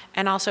class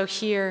and also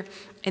here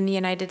in the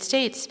United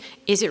States.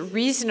 Is it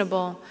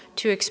reasonable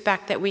to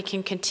expect that we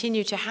can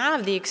continue to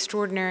have the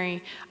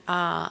extraordinary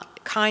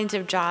kinds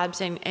of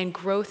jobs and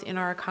growth in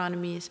our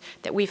economies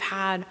that we've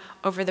had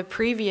over the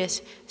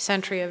previous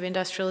century of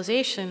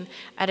industrialization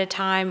at a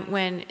time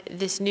when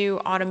this new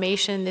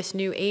automation, this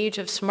new age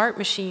of smart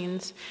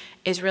machines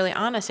is really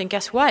on us. And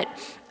guess what?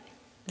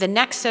 The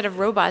next set of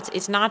robots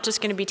is not just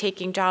going to be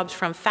taking jobs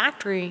from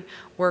factory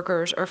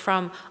workers or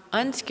from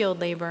unskilled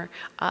labor.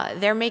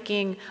 They're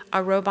making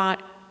a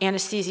robot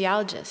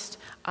anesthesiologist.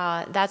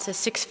 That's a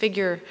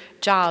six-figure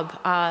job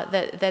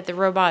that the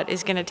robot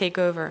is going to take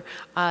over.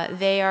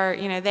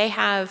 They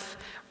have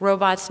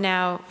robots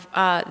now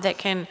that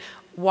can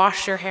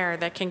wash your hair,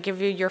 that can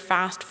give you your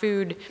fast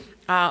food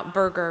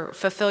burger,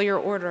 fulfill your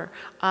order.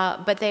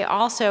 But they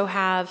also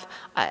have,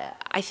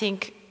 I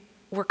think,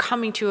 we're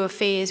coming to a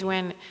phase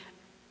when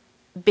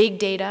big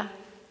data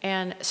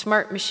and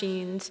smart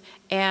machines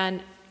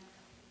and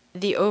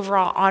the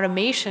overall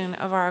automation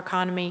of our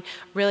economy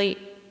really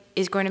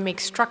is going to make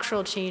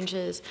structural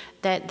changes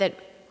that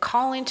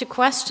call into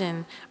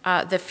question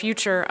the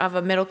future of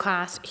a middle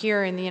class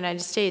here in the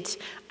United States,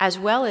 as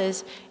well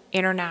as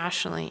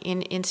internationally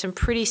in some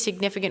pretty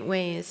significant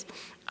ways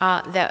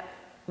that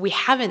we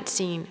haven't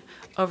seen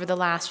over the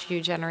last few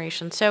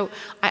generations. So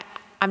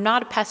I'm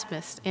not a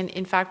pessimist.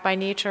 In fact, by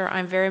nature,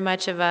 I'm very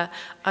much of a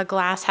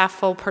glass half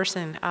full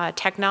person.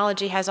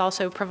 Technology has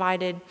also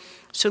provided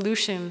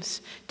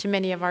solutions to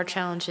many of our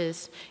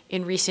challenges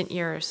in recent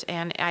years.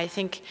 And I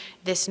think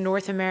this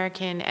North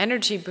American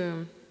energy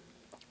boom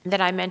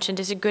that I mentioned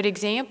is a good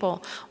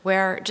example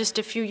where just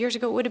a few years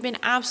ago it would have been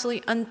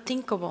absolutely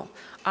unthinkable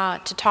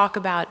to talk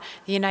about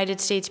the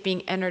United States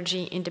being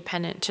energy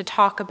independent, to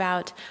talk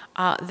about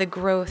the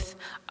growth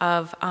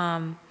of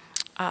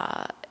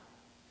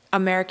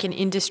American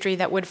industry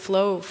that would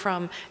flow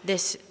from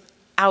this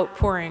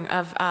outpouring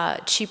of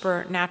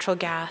cheaper natural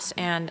gas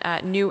and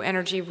new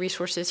energy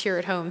resources here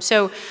at home.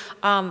 So,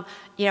 I'm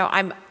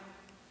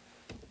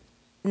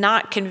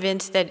not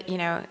convinced that,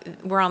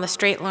 we're on the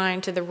straight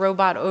line to the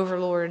robot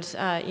overlords,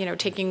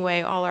 taking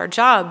away all our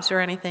jobs or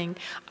anything.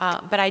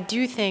 But I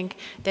do think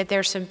that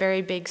there's some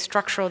very big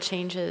structural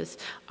changes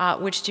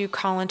which do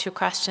call into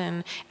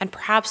question and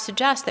perhaps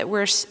suggest that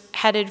we're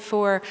headed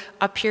for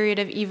a period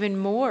of even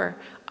more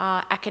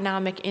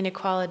economic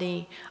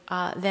inequality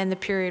than the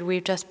period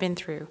we've just been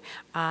through.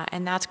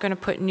 And that's going to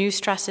put new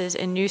stresses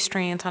and new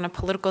strains on a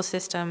political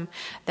system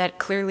that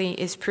clearly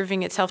is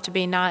proving itself to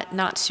be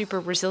not super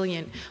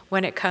resilient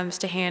when it comes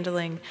to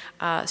handling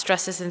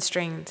stresses and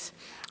strains.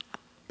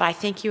 But I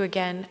thank you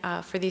again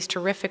for these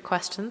terrific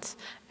questions,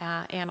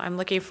 and I'm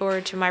looking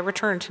forward to my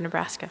return to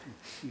Nebraska.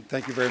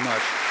 Thank you very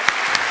much.